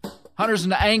tank. Hunters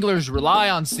and anglers rely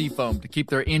on Seafoam to keep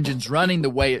their engines running the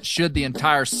way it should the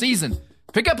entire season.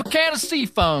 Pick up a can of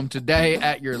Seafoam today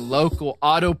at your local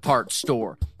auto parts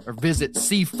store or visit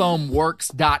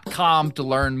seafoamworks.com to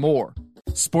learn more.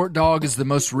 Sport Dog is the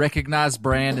most recognized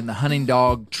brand in the hunting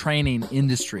dog training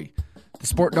industry. The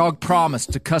Sport Dog promise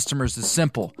to customers is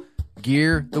simple: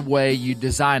 gear the way you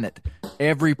design it.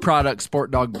 Every product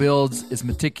Sport Dog builds is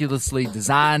meticulously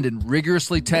designed and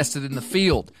rigorously tested in the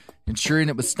field, ensuring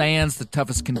it withstands the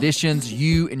toughest conditions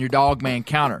you and your dog may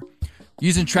encounter.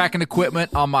 Using tracking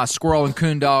equipment on my squirrel and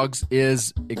coon dogs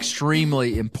is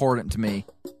extremely important to me.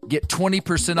 Get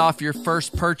 20% off your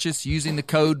first purchase using the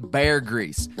code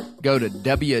BEARGREASE. Go to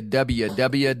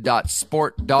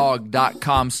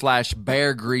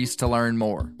www.sportdog.com/beargrease to learn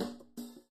more.